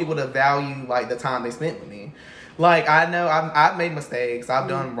 I want people to value like the time they spent with me. Like I know I've made mistakes, I've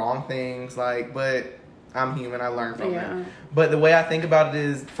done wrong things, like but I'm human. I learn from it. But the way I think about it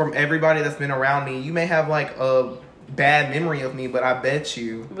is, from everybody that's been around me, you may have like a bad memory of me, but I bet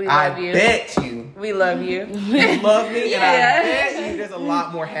you, We love you. you love you. love me, and I Yeah. bet you there's a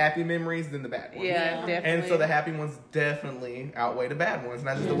lot more happy memories than the bad ones. Yeah, definitely. And so the happy ones definitely outweigh the bad ones, and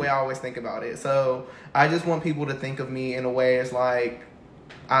that's just the way I always think about it. So I just want people to think of me in a way as like,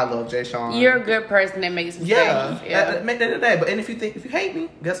 I love Jay Sean. You're a good person that makes mistakes. At the end of the day. But if you hate me,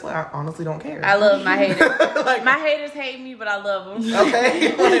 guess what? I honestly don't care. I love my haters. Like, My haters hate me, but I love them.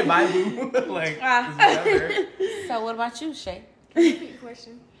 okay, like, bye boo. Like, just whatever. So what about you, Shay? Repeat the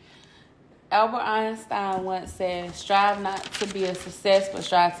question. Albert Einstein once said, "Strive not to be a success, but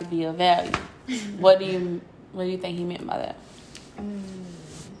strive to be a value." What do you think he meant by that?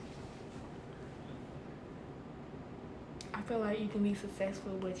 I feel like you can be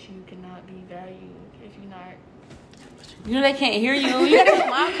successful, but you cannot be valued if you're not. You know they can't hear you. You got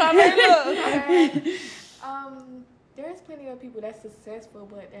my comment. Look. There's plenty of people that's successful,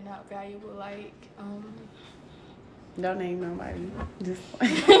 but they're not valuable. Like, Don't name nobody. Just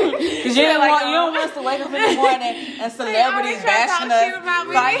Because you don't want us to wake up in the morning and celebrities bashing us. about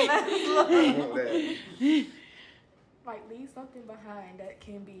me. fighting us. like leave something behind that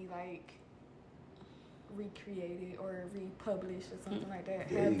can be like recreated or republished or something like that.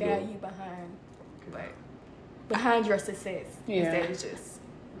 There Have you go. value behind your success instead of just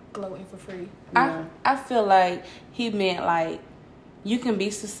gloating for free. I feel like he meant like you can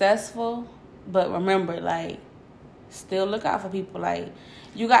be successful, but remember, like, still look out for people. Like,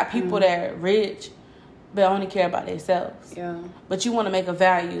 you got people that are rich but only care about themselves. Yeah. But you want to make a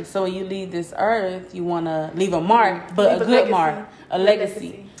value. So when you leave this earth, you want to leave a mark, but Leave a good legacy. mark, a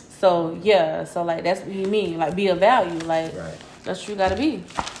legacy. So yeah, so like that's what you mean. Like, be a value. Like, that's what you got to be.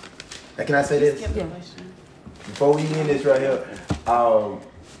 And can I say this? Yeah. Before we end this right here,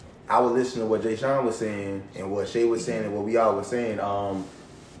 I was listening to what Jay Sean was saying and what Shay was saying and what we all were saying.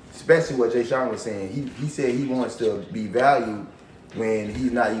 Especially what Jay Sean was saying. He said he wants to be valued when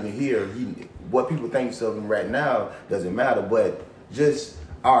he's not even here. What people think of him right now doesn't matter, but just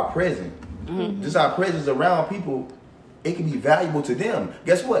our presence, just our presence around people, it can be valuable to them.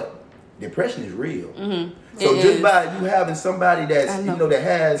 Guess what? Depression is real. So just by you having somebody that's that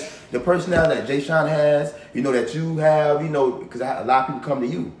has the personality that Jay Sean has, that you have, because a lot of people come to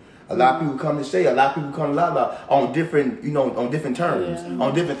you. A lot of people come to Shay. A lot of people come to Lala on different, on different terms,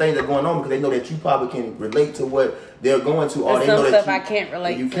 on different things that are going on because they know that you probably can relate to what they're going to, or There's they know some that stuff I can't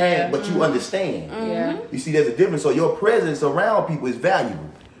relate you to. can't, but you understand. Yeah. You see, there's a difference. So your presence around people is valuable.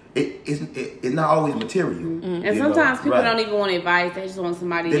 It's not always material. And sometimes people don't even want advice; they just want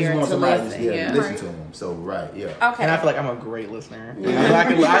somebody They there just want to somebody listen. to listen to them. So Okay. And I feel like I'm a great listener. I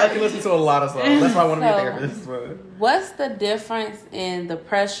can listen to a lot of songs. That's why I want to be a therapist. What's the difference in the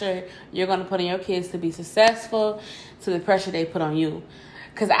pressure you're going to put on your kids to be successful to the pressure they put on you?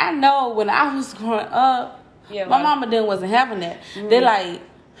 Because I know when I was growing up, my mama then wasn't having that. They're like,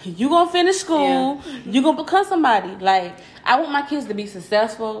 you going to finish school, you going to become somebody. Like, I want my kids to be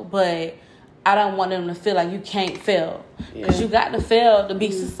successful, but I don't want them to feel like you can't fail. Because you got to fail to be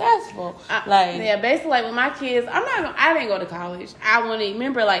successful. Basically, like with my kids, I didn't go to college. I want to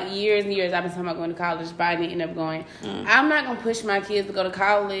remember, like, years and years I've been talking about going to college, but I didn't end up going. I'm not going to push my kids to go to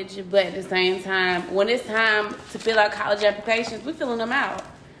college, but at the same time, when it's time to fill out college applications, we're filling them out.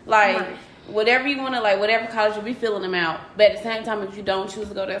 Like, whatever you want to, like, whatever college, you'll be filling them out. But at the same time, if you don't choose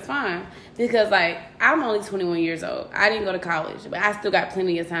to go, that's fine. Because, like, I'm only 21 years old. I didn't go to college, but I still got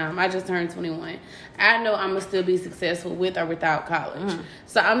plenty of time. I just turned 21. I know I'm going to still be successful with or without college.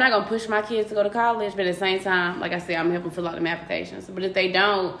 So I'm not going to push my kids to go to college, but at the same time, like I said, I'm going to help them fill out them applications. But if they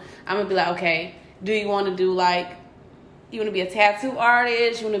don't, I'm going to be like, okay, do you want to do, like, you want to be a tattoo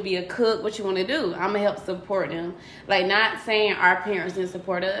artist, you want to be a cook, what you want to do? I'm going to help support them. Like, not saying our parents didn't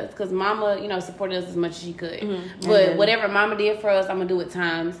support us, because mama, supported us as much as she could. But whatever mama did for us, I'm going to do it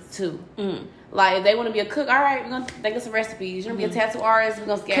times 2. Like, if they want to be a cook, all right, we're going to think of some recipes. You want to be a tattoo artist, we're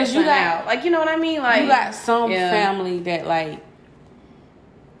going to sketch something out. Like, you know what I mean? Like, you got some family that, like,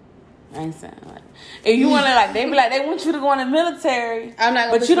 I ain't saying, like, if you want to, like, they be like, they want you to go in the military, I'm not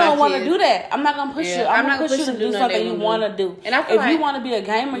gonna but you don't want to do that. I'm not gonna push you. I'm not gonna push you to do something you want to do. And I feel if you want to be a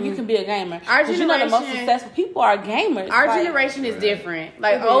gamer, you can be a gamer. Our generation, the most successful people are gamers. Our generation is different.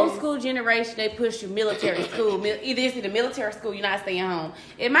 Like, old school generation, they push you military school. Either it's the military school, you're not staying home.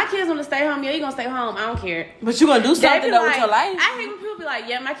 If my kids want to stay home, you're gonna stay home. I don't care. But you gonna do something though with your life. I hate when people be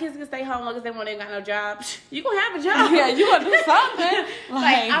like, my kids can stay home because they ain't got no job. You gonna have a job. Yeah, you gonna do something.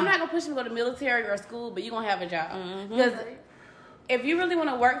 Like, I'm not gonna push them to go to military or school, but you gonna have a job. Because if you really want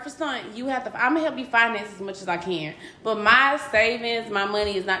to work for something, you have to. I'm gonna help you finance as much as I can, but my savings, my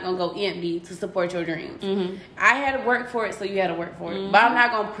money is not gonna go empty to support your dreams. I had to work for it, so you had to work for it. But I'm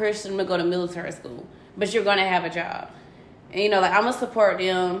not gonna push them to go to military school. But you're gonna have a job, and like, I'm gonna support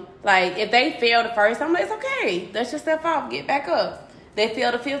them. Like, if they fail the first, I'm like, it's okay. Dust yourself off, get back up. They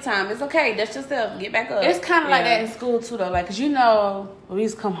fail the 5th time. It's okay. Dust yourself. Get back up. It's kind of like that in school too, though. Like, 'cause when we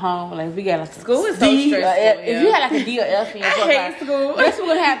used to come home, like, we got like school is so D, stressful. If you had like a D or F in your book, I hate school. Guess what's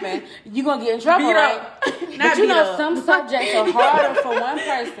gonna happen? You gonna get in trouble, Beat right? up. But some subjects are harder for one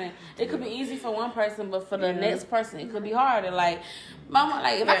person. It could be easy for one person, but for the next person, it could be harder. Like, mama,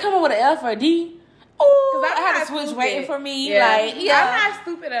 like, if I come up with an F or a D. Ooh, I had a switch waiting for me. Like, I'm not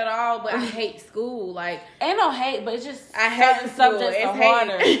stupid at all, but I hate school. Like, ain't no hate, but it's just I hate subjects it's are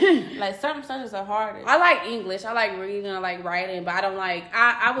harder. Like, certain subjects are harder. I like English. I like reading. I like writing, but I don't like.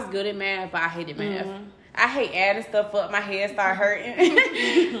 I was good at math, but I hated math. I hate adding stuff up. My head start hurting.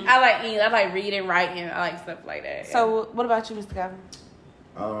 I like English. I like reading, writing. I like stuff like that. So, what about you, Mr.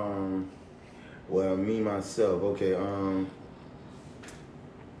 Calvin? Well, me myself. Okay.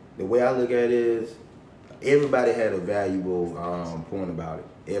 The way I look at it is, everybody had a valuable point about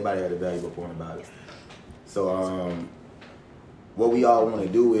it. So what we all want to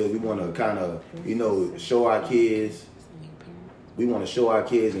do is we want to kind of, show our kids we want to show our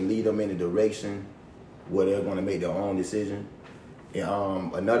kids and lead them in a direction where they're going to make their own decision.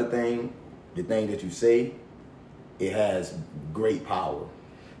 And another thing, the thing that you say, it has great power.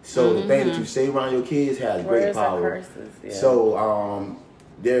 So the thing that you say around your kids has great power. So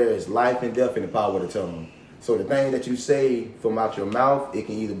there is life and death in the power of the tongue. So the thing that you say from out your mouth, it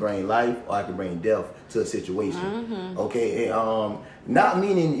can either bring life or it can bring death to a situation. Okay, and not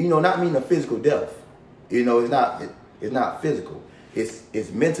meaning a physical death. It's not physical.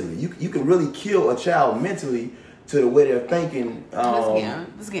 It's mentally. You can really kill a child mentally to the way they're thinking.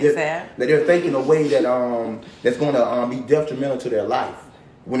 Let's get sad. That they're thinking a way that that's going to be detrimental to their life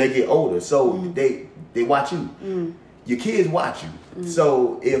when they get older. So they watch you. Your kids watch you.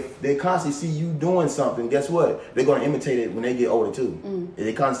 So if they constantly see you doing something, guess what? They're going to imitate it when they get older too. If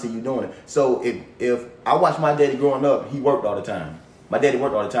they constantly see you doing it. So if I watched my daddy growing up, he worked all the time. My daddy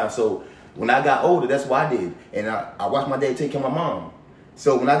worked all the time. So when I got older, that's what I did. And I watched my daddy take care of my mom.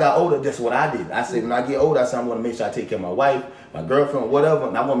 So when I got older, that's what I did. I said, when I get older, I said, I'm going to make sure I take care of my wife, my girlfriend, whatever.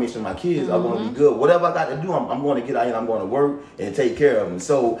 And I want to make sure my kids are going to be good. Whatever I got to do, I'm going to get out here. I'm going to work and take care of them.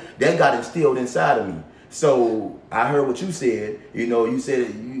 So that got instilled inside of me. So I heard what you said. You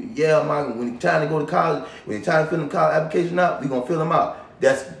said, when it's time to go to college, when it's time to fill the college application out, we're going to fill them out.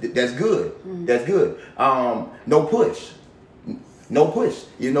 That's good. That's good. No push. No push,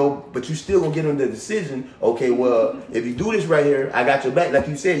 but you still gonna get them the decision. Okay, well, if you do this right here, I got your back. Like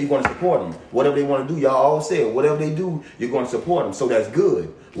you said, you're gonna support them. Whatever they want to do, y'all all said, whatever they do, you're gonna support them. So that's good.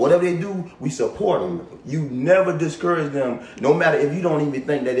 Whatever they do, we support them. You never discourage them, no matter if you don't even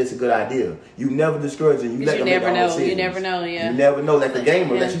think that it's a good idea. You never discourage them. You let them make their own decisions. You never know, yeah. You never know. Like the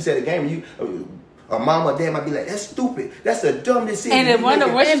gamer, like you said, the gamer, a mom or dad might be like, that's stupid. That's a dumb decision. And then one of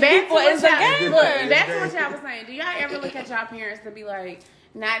the richest people is the gamer. That's what y'all was saying. Do y'all ever look at y'all parents to be like,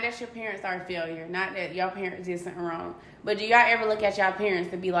 not that your parents are a failure, not that y'all parents did something wrong, but do y'all ever look at y'all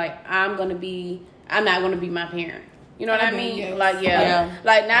parents to be like, I'm not gonna be my parent? You know what I mean? Yes. Like,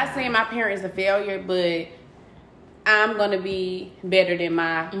 like not saying my parent is a failure, but I'm gonna be better than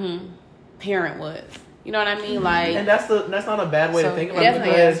my parent was. You know what I mean? Like, and that's not a bad way to think about it,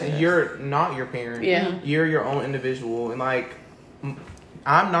 because you're not your parent. Yeah, you're your own individual, and like,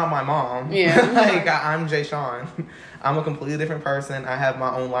 I'm not my mom. Yeah, like I'm Jay Sean. I'm a completely different person. I have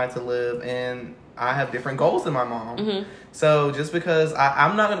my own life to live, and I have different goals than my mom. So just because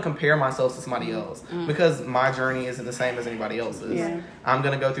I'm not going to compare myself to somebody else, because my journey isn't the same as anybody else's. Yeah. I'm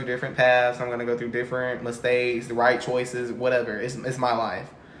going to go through different paths. I'm going to go through different mistakes, the right choices, whatever. It's my life,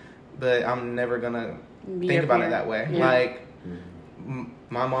 but I'm never going to think about it that way. Yeah. Like,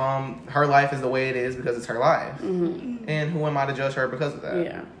 my mom, her life is the way it is because it's her life. And who am I to judge her because of that?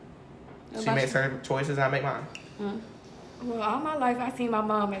 Yeah. She makes her choices and I make mine. Well, all my life I've seen my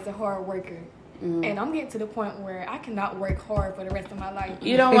mom as a hard worker. And I'm getting to the point where I cannot work hard for the rest of my life.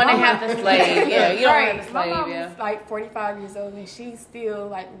 You don't want to have to slave. Yeah, you don't have to slave. My mom is like 45 years old and she's still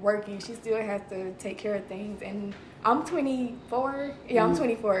like working. She still has to take care of things. And I'm 24. Yeah, I'm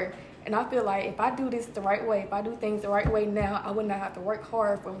 24. And I feel like if I do this the right way, if I do things the right way now, I would not have to work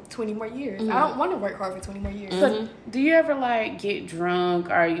hard for 20 more years. I don't want to work hard for 20 more years. So, do you ever like get drunk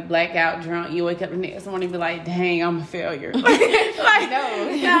or you black out drunk? You wake up the next morning and be like, dang, I'm a failure. No,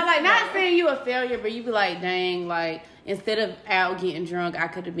 like not saying you a failure, but you be like, dang, like instead of out getting drunk, I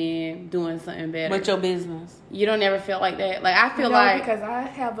could have been doing something better. With your business. You don't ever feel like that? Like I feel because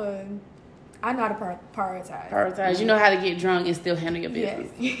I know how to prioritize. You know how to get drunk and still handle your business.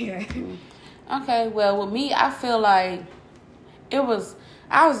 Yes. Yeah. Okay, well, with me, I feel like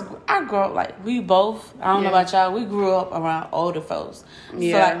I grew up, like, we both, I don't know about y'all, we grew up around older folks.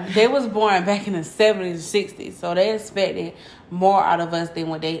 Yeah. So, like, they was born back in the 70s and 60s, so they expected more out of us than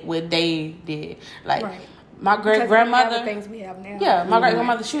what they did. Like, my great-grandmother, things we have now. Yeah, my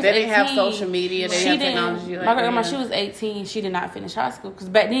great-grandmother, she was 18. They didn't have social media. They didn't have technology. My great-grandma, she was 18. She did not finish high school. Because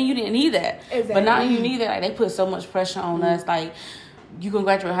back then, you didn't need that. Exactly. But now you need that. Like, they put so much pressure on us. Like, you can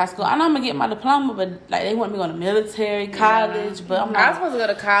graduate high school. I know I'm going to get my diploma, but, like, they want me to go to military, college. But I'm like, I was supposed to go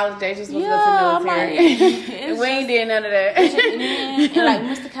to college. They just supposed to go to military. We ain't did none of that. And, like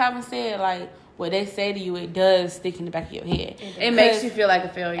Mr. Calvin said, like, what they say to you, it does stick in the back of your head. It makes you feel like a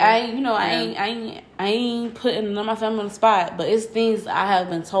failure. I ain't putting none of my family on the spot, but it's things I have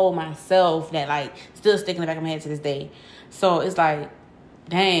been told myself that like still stick in the back of my head to this day. So it's like,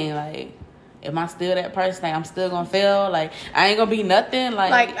 dang, like, am I still that person? Like, I'm still gonna fail? Like, I ain't gonna be nothing?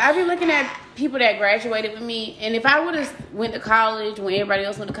 Like I be looking at people that graduated with me, and if I would have went to college when everybody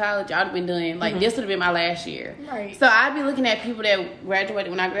else went to college, I'd have been done. Like, this would have been my last year. Right. So I'd be looking at people that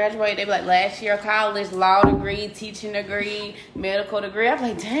graduated. When I graduated, they'd be like, last year of college, law degree, teaching degree, medical degree. I'm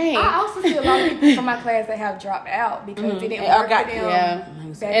like, dang. I also see a lot of people from my class that have dropped out because they didn't work for them. Yeah.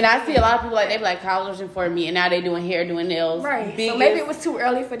 And I see a lot of people like, they be like, college wasn't for me, and now they doing hair, doing nails. Right. So maybe it was too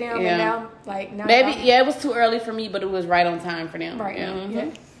early for them, and now, like, now maybe, it was too early for me, but it was right on time for them. Right. Yeah.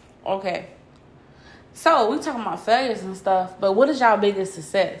 Yeah. Okay. So we talking about failures and stuff, but what is y'all biggest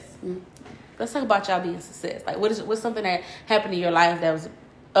success? Let's talk about y'all biggest success. Like, what's something that happened in your life that was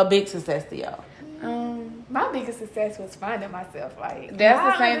a big success to y'all? My biggest success was finding myself. Like,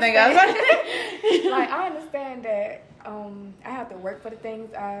 that's the same thing I was like. Like, I understand that I have to work for the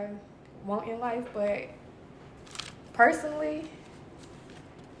things I want in life, but personally,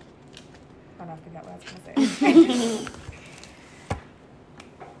 I forgot what I was gonna say.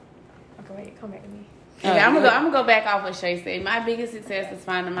 Okay, wait, come back to me. Okay, I'm gonna go back off what Shay said. My biggest success is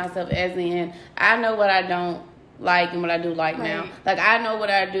finding myself, as in I know what I don't like and what I do like now. Like, I know what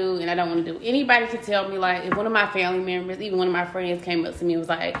I do and I don't want to do. Anybody could tell me, like, if one of my family members, even one of my friends came up to me and was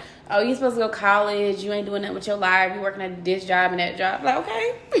like, oh, you supposed to go to college, you ain't doing that with your life, you working at this job and that job. I'm like,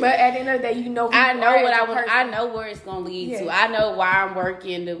 okay. But at the end of the day, you know I know what I want. I know where it's gonna lead to. I know why I'm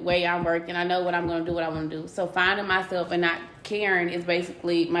working the way I'm working. I know what I'm gonna do, what I want to do. So finding myself and not caring is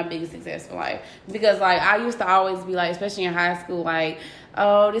basically my biggest success for life. Because, like, I used to always be like, especially in high school, like,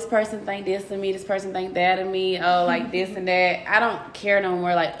 oh, this person think this of me, this person think that of me, oh, like this and that. I don't care no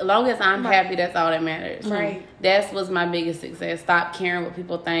more. Like, as long as I'm happy, that's all that matters. Right. That's what's my biggest success. Stop caring what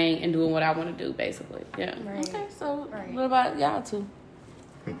people think and doing what I want to do, basically. Yeah. Right. Okay, so what about y'all two?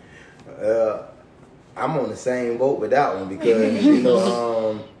 I'm on the same boat with that one because, you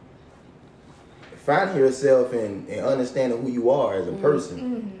know, finding yourself and understanding who you are as a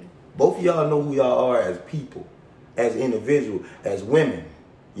person. Both of y'all know who y'all are as people, as individuals, as women.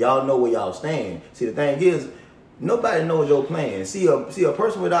 Y'all know where y'all stand. See, the thing is, nobody knows your plan. See a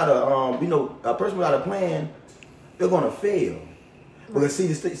person without a person without a plan, they're gonna fail. Because see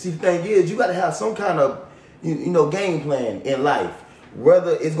the thing is, you gotta have some kind of game plan in life.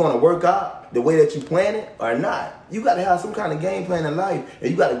 Whether it's gonna work out the way that you plan it or not, you gotta have some kind of game plan in life, and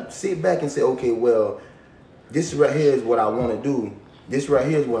you gotta sit back and say, okay, well, this right here is what I want to do. This right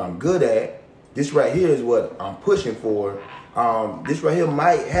here is what I'm good at. This right here is what I'm pushing for. This right here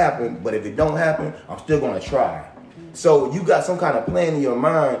might happen, but if it don't happen, I'm still gonna try. So you got some kind of plan in your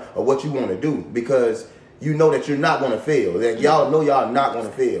mind of what you want to do, because you know that you're not gonna fail. That y'all know y'all not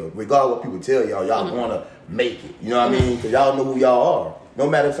gonna fail, regardless of what people tell y'all. Y'all wanna make it. You know what I mean? Because y'all know who y'all are. No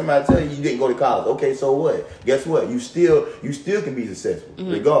matter if somebody tell you didn't go to college, okay, so what? Guess what? You still can be successful,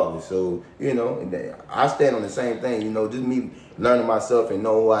 regardless. So, I stand on the same thing. Just me learning myself and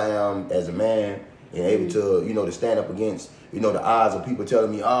know who I am as a man, and able to, to stand up against, the odds of people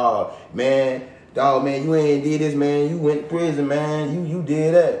telling me, oh, man, dog, man, you ain't did this, man. You went to prison, man. You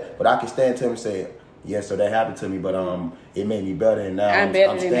did that. But I can stand to him and say, yeah, so that happened to me, but it made me better, and now I'm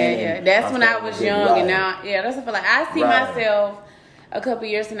better than that. Yeah, that's when I was young, and now, that's what I feel like. I see myself a couple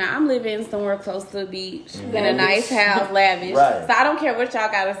years from now. I'm living somewhere close to the beach in a nice house, lavish. Right. So I don't care what y'all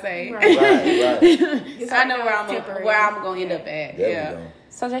gotta say. Right. I know where I'm gonna end up at. There we go.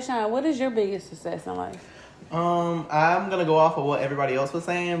 So, Jayshawn, what is your biggest success in life? I'm gonna go off of what everybody else was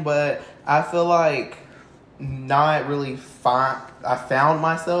saying, but I feel like not really I found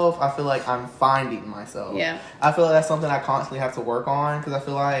myself. I feel like I'm finding myself. Yeah. I feel like that's something I constantly have to work on, because I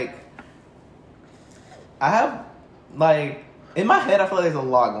feel like I have, like, in my head, I feel like there's a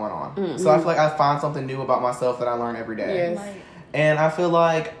lot going on. So I feel like I find something new about myself that I learn every day. Yes. Right. And I feel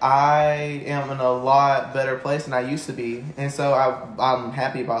like I am in a lot better place than I used to be. And so I'm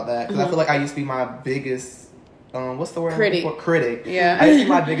happy about that, because I feel like I used to be my biggest, what's the word? Critic. Yeah. I used to be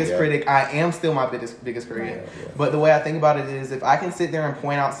my biggest critic. I am still my biggest critic. Yeah. But the way I think about it is, if I can sit there and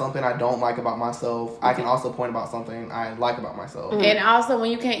point out something I don't like about myself, I can also point out something I like about myself. And also, when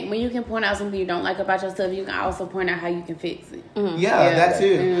you can point out something you don't like about yourself, you can also point out how you can fix it. Yeah, that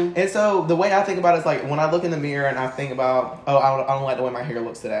too. And so the way I think about it is, like, when I look in the mirror and I think about, oh, I don't like the way my hair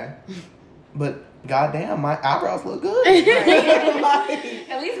looks today, but goddamn, my eyebrows look good.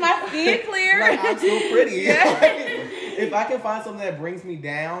 At least my skin clear. Like, I'm so pretty. If I can find something that brings me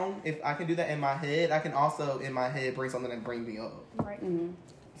down, if I can do that in my head, I can also in my head bring something that brings me up. Right.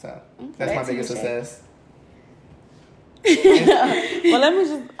 So that's my biggest success.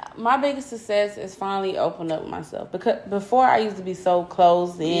 Well, my biggest success is finally opening up myself, because before I used to be so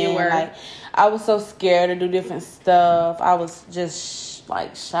closed in. Like, I was so scared to do different stuff. I was just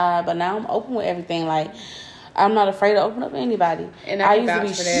like shy, but now I'm open with everything. Like, I'm not afraid to open up to anybody. And I used to vouch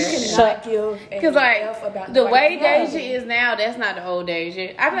be for that. You shut. cannot give Because, like, about the way nobody's Deja is now, that's not the old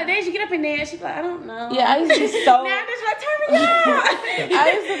Deja. I be like, Deja, get up in there. And she be like, I don't know. Yeah, I used to be so. Now Deja like, turn me on.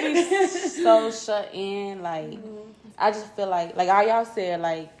 I used to be so shut in. Like, I just feel like all y'all said,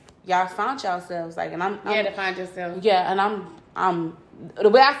 like, y'all found yourselves. Like, and I'm to find yourself. Yeah, and I'm the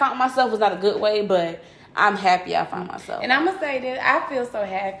way I found myself was not a good way, but I'm happy I found myself. And I'm gonna say this, I feel so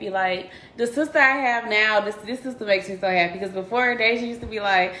happy. Like, the sister I have now, this sister makes me so happy, because before Deja used to be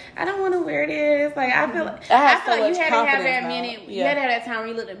like, I don't want to wear this. Like, I feel like I have I feel so like much you had to have confidence that now. minute. You Yeah. had to have that time where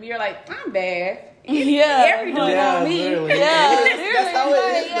you looked at me, you're like, I'm bad. Yeah. Every dude Yeah, on me. literally. Yeah, That's how it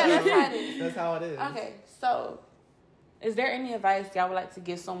is. Yeah, that's though. how it is. That's how it is. Okay, so is there any advice y'all would like to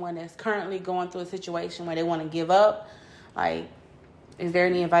give someone that's currently going through a situation where they want to give up? Like, is there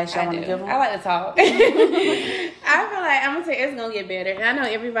any advice y'all I want to do. give them? I like to talk. I feel like, I'm gonna tell you, it's gonna get better. And I know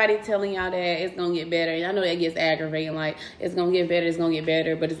everybody telling y'all that it's gonna get better. And I know it gets aggravating. Like, it's gonna get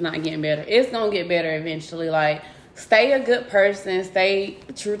better, but it's not getting better. It's gonna get better eventually. Like, stay a good person. Stay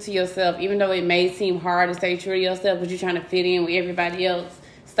true to yourself. Even though it may seem hard to stay true to yourself because you're trying to fit in with everybody else,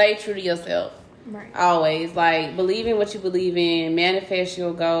 stay true to yourself. Right. Always. Like, believe in what you believe in. Manifest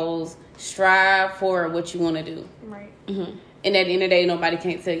your goals. Strive for what you want to do. Right. Mm-hmm. And at the end of the day, nobody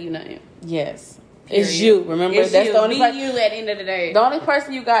can't tell you nothing. Yes. Period. It's you. Remember, It's that's you. the only Be person. you at the end of the day. The only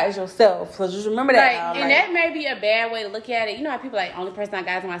person you got is yourself. So just remember that. Like, and that may be a bad way to look at it. You know how people like, only person I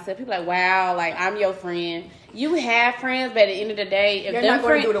got is myself. People like, wow, like, I'm your friend. You have friends, but at the end of the day, if They're them not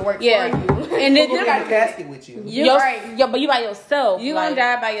going friends, to do the work yeah, for you. and then You got a casket with you. You're right. Yeah, but you by yourself. You like, gonna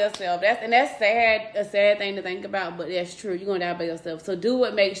die by yourself. That's sad. A sad thing to think about, but that's true. You're gonna die by yourself. So do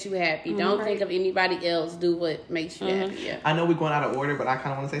what makes you happy. Don't think of anybody else. Do what makes you happy. Yeah. I know we're going out of order, but I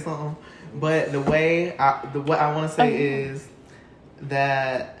kind of want to say something. But what I want to say is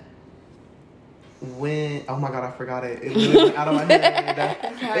that when, oh my God, I forgot it. It literally went out of my head.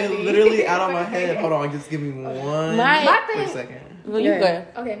 It literally out of my head. Hold on, just give me one quick second. Well, you good.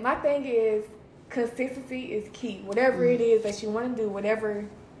 Okay, my thing is consistency is key. Whatever it is that you want to do, whatever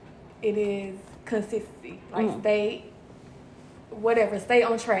it is, consistency. Like stay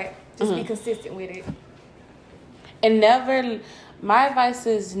on track. Just be consistent with it. And my advice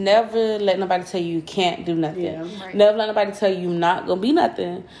is never let nobody tell you can't do nothing. Yeah. Right. Never let nobody tell you not gonna be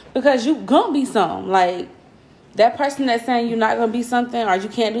nothing, because you gonna be something. Like, that person that's saying you're not gonna be something or you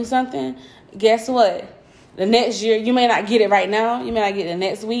can't do something, guess what? The next year, you may not get it right now. You may not get it the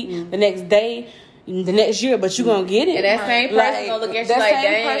next week, the next day, the next year, but you gonna get it. And that same person Like, gonna look at you that like, same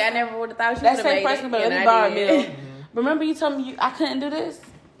dang, person- I never would have thought you That would have same made person it. gonna let And me I borrow a did. meal. Remember you told me I couldn't do this?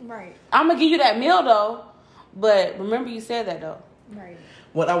 Right. I'm gonna give you that meal though, but remember you said that though. Right.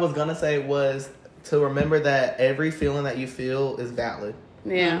 What I was gonna say was to remember that every feeling that you feel is valid.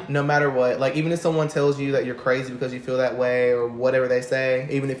 Yeah. No matter what. Like, even if someone tells you that you're crazy because you feel that way or whatever they say,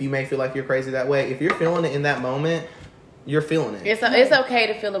 even if you may feel like you're crazy that way, if you're feeling it in that moment, you're feeling it. It's okay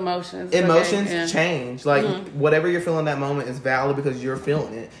to feel emotions. It's Emotions okay. Yeah. change. Like, whatever you're feeling that moment is valid because you're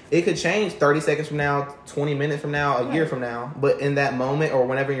feeling it. It could change 30 seconds from now, 20 minutes from now, a year from now. But in that moment or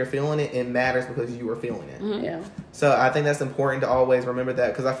whenever you're feeling it, it matters because you were feeling it. Yeah. So I think that's important to always remember that,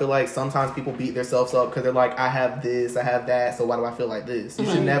 because I feel like sometimes people beat themselves up because they're like, I have this, I have that, so why do I feel like this? You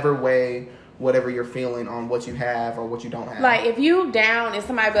should never weigh whatever you're feeling on what you have or what you don't have. Like, if you down and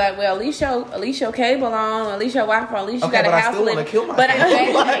somebody be like, well, at least your cable on, at least your Wi-Fi, at least you okay, got but a I house still to want to live. kill myself.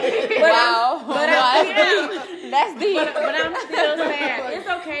 But That's deep. But I'm still sad. It's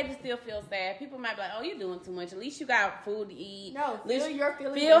okay to still feel sad. People might be like, oh, you're doing too much. At least you got food to eat. No, At least feel your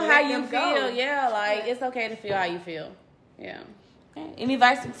feelings. feel and how let you them feel. go. Yeah, like, it's okay to feel how you feel. Yeah. Okay. Any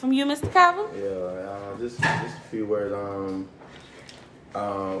advice from you, Mr. Calvin? Yeah, just a few words.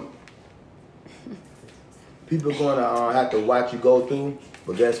 People gonna have to watch you go through,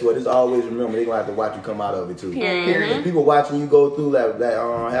 but guess what? It's always remember they're gonna have to watch you come out of it too. Period. And people watching you go through that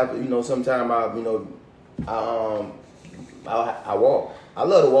have sometime I walk. I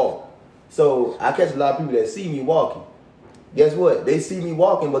love to walk, so I catch a lot of people that see me walking. Guess what? They see me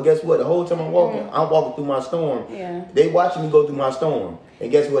walking, but guess what? The whole time I'm walking through my storm. Yeah. They watching me go through my storm. And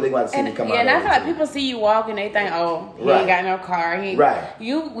guess what? They about to see me come out. And I of feel it like too. people see you walking, they think, oh, he Right. ain't got no car. He ain't. Right.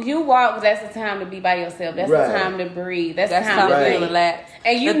 You walk, that's the time to be by yourself. That's Right. the time to breathe. That's That's the time time to to think. relax.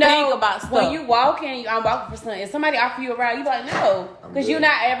 And you To know, think about when stuff. you walking, I'm walking for something. If somebody offer you a ride, you be like, no. I'm Because good. you're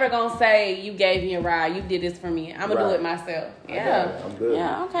not ever going to say, you gave me a ride. You did this for me. I'm going to do Right. it myself. I got Yeah. it. I'm good.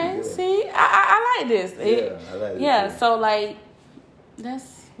 Yeah, okay. I'm good. See, I like this. Yeah, I like it. Yeah, so like,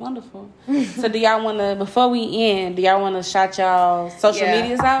 that's wonderful. So do y'all want to, before we end, do y'all want to shout y'all social Yeah.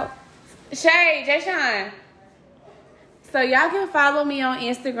 medias out? Shay, Jay Sean, So y'all can follow me on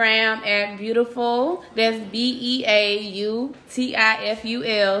Instagram at beautiful. That's BEAUTIFUL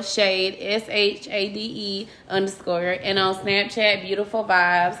shade SHADE _ and on Snapchat beautiful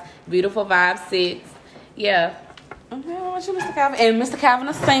vibes 6. Yeah. Okay, what about you, Mr. Calvin? And Mr. Calvin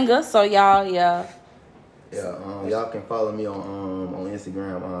a singer, so y'all Yeah, y'all can follow me on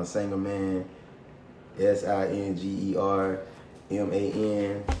Instagram on Singerman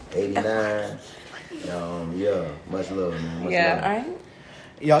SINGERMAN 89. Yeah, much love, man. Much love. All right.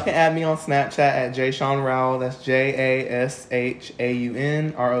 Y'all can add me on Snapchat at Jashawn Rowell. That's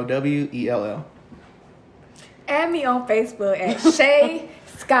JASHAUNROWELL. Add me on Facebook at Shay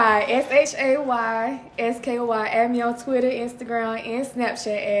Sky, SHAYSKY. Add me on Twitter, Instagram, and Snapchat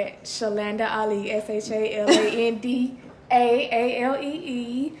at Shalanda Ali,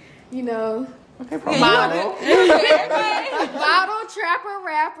 SHALANDAALEE. You know, model, trapper,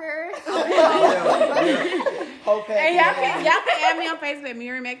 rapper. And y'all can add me on Facebook,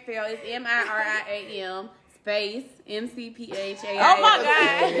 Miriam McPhail. It's MIRIAM space MCPHAI. Oh my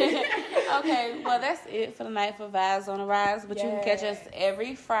God. Okay, well that's it for the night for Vibes on the Rise. But you can catch us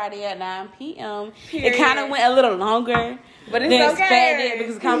every Friday at 9 p.m. It kind of went a little longer, but it's than okay expected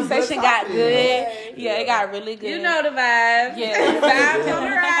because the conversation got good. Yeah, it got really good. You know the vibes. Yeah, Vibes on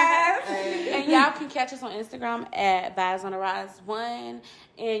the Rise. And y'all can catch us on Instagram at Vibes on the Rise 1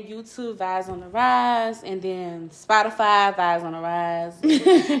 and YouTube Vibes on the Rise, and then Spotify Vibes on the Rise,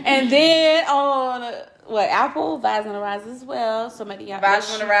 and then on Apple Vibes on the Rise as well. So maybe y'all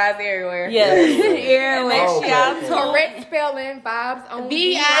Vibes on the Rise everywhere. Yes, everywhere. Correct spelling. Vibes on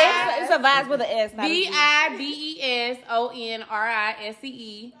the Rise. It's a Vibes with an S.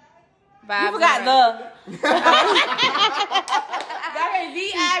 VIBESONRISE. Vibes. You forgot the.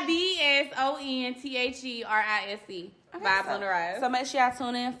 VIBESONTHERISE. Vibes on the Rise. So make sure y'all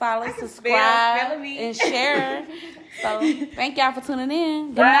tune in, follow, subscribe, and share. So thank y'all for tuning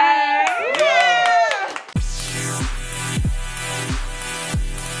in. Good night.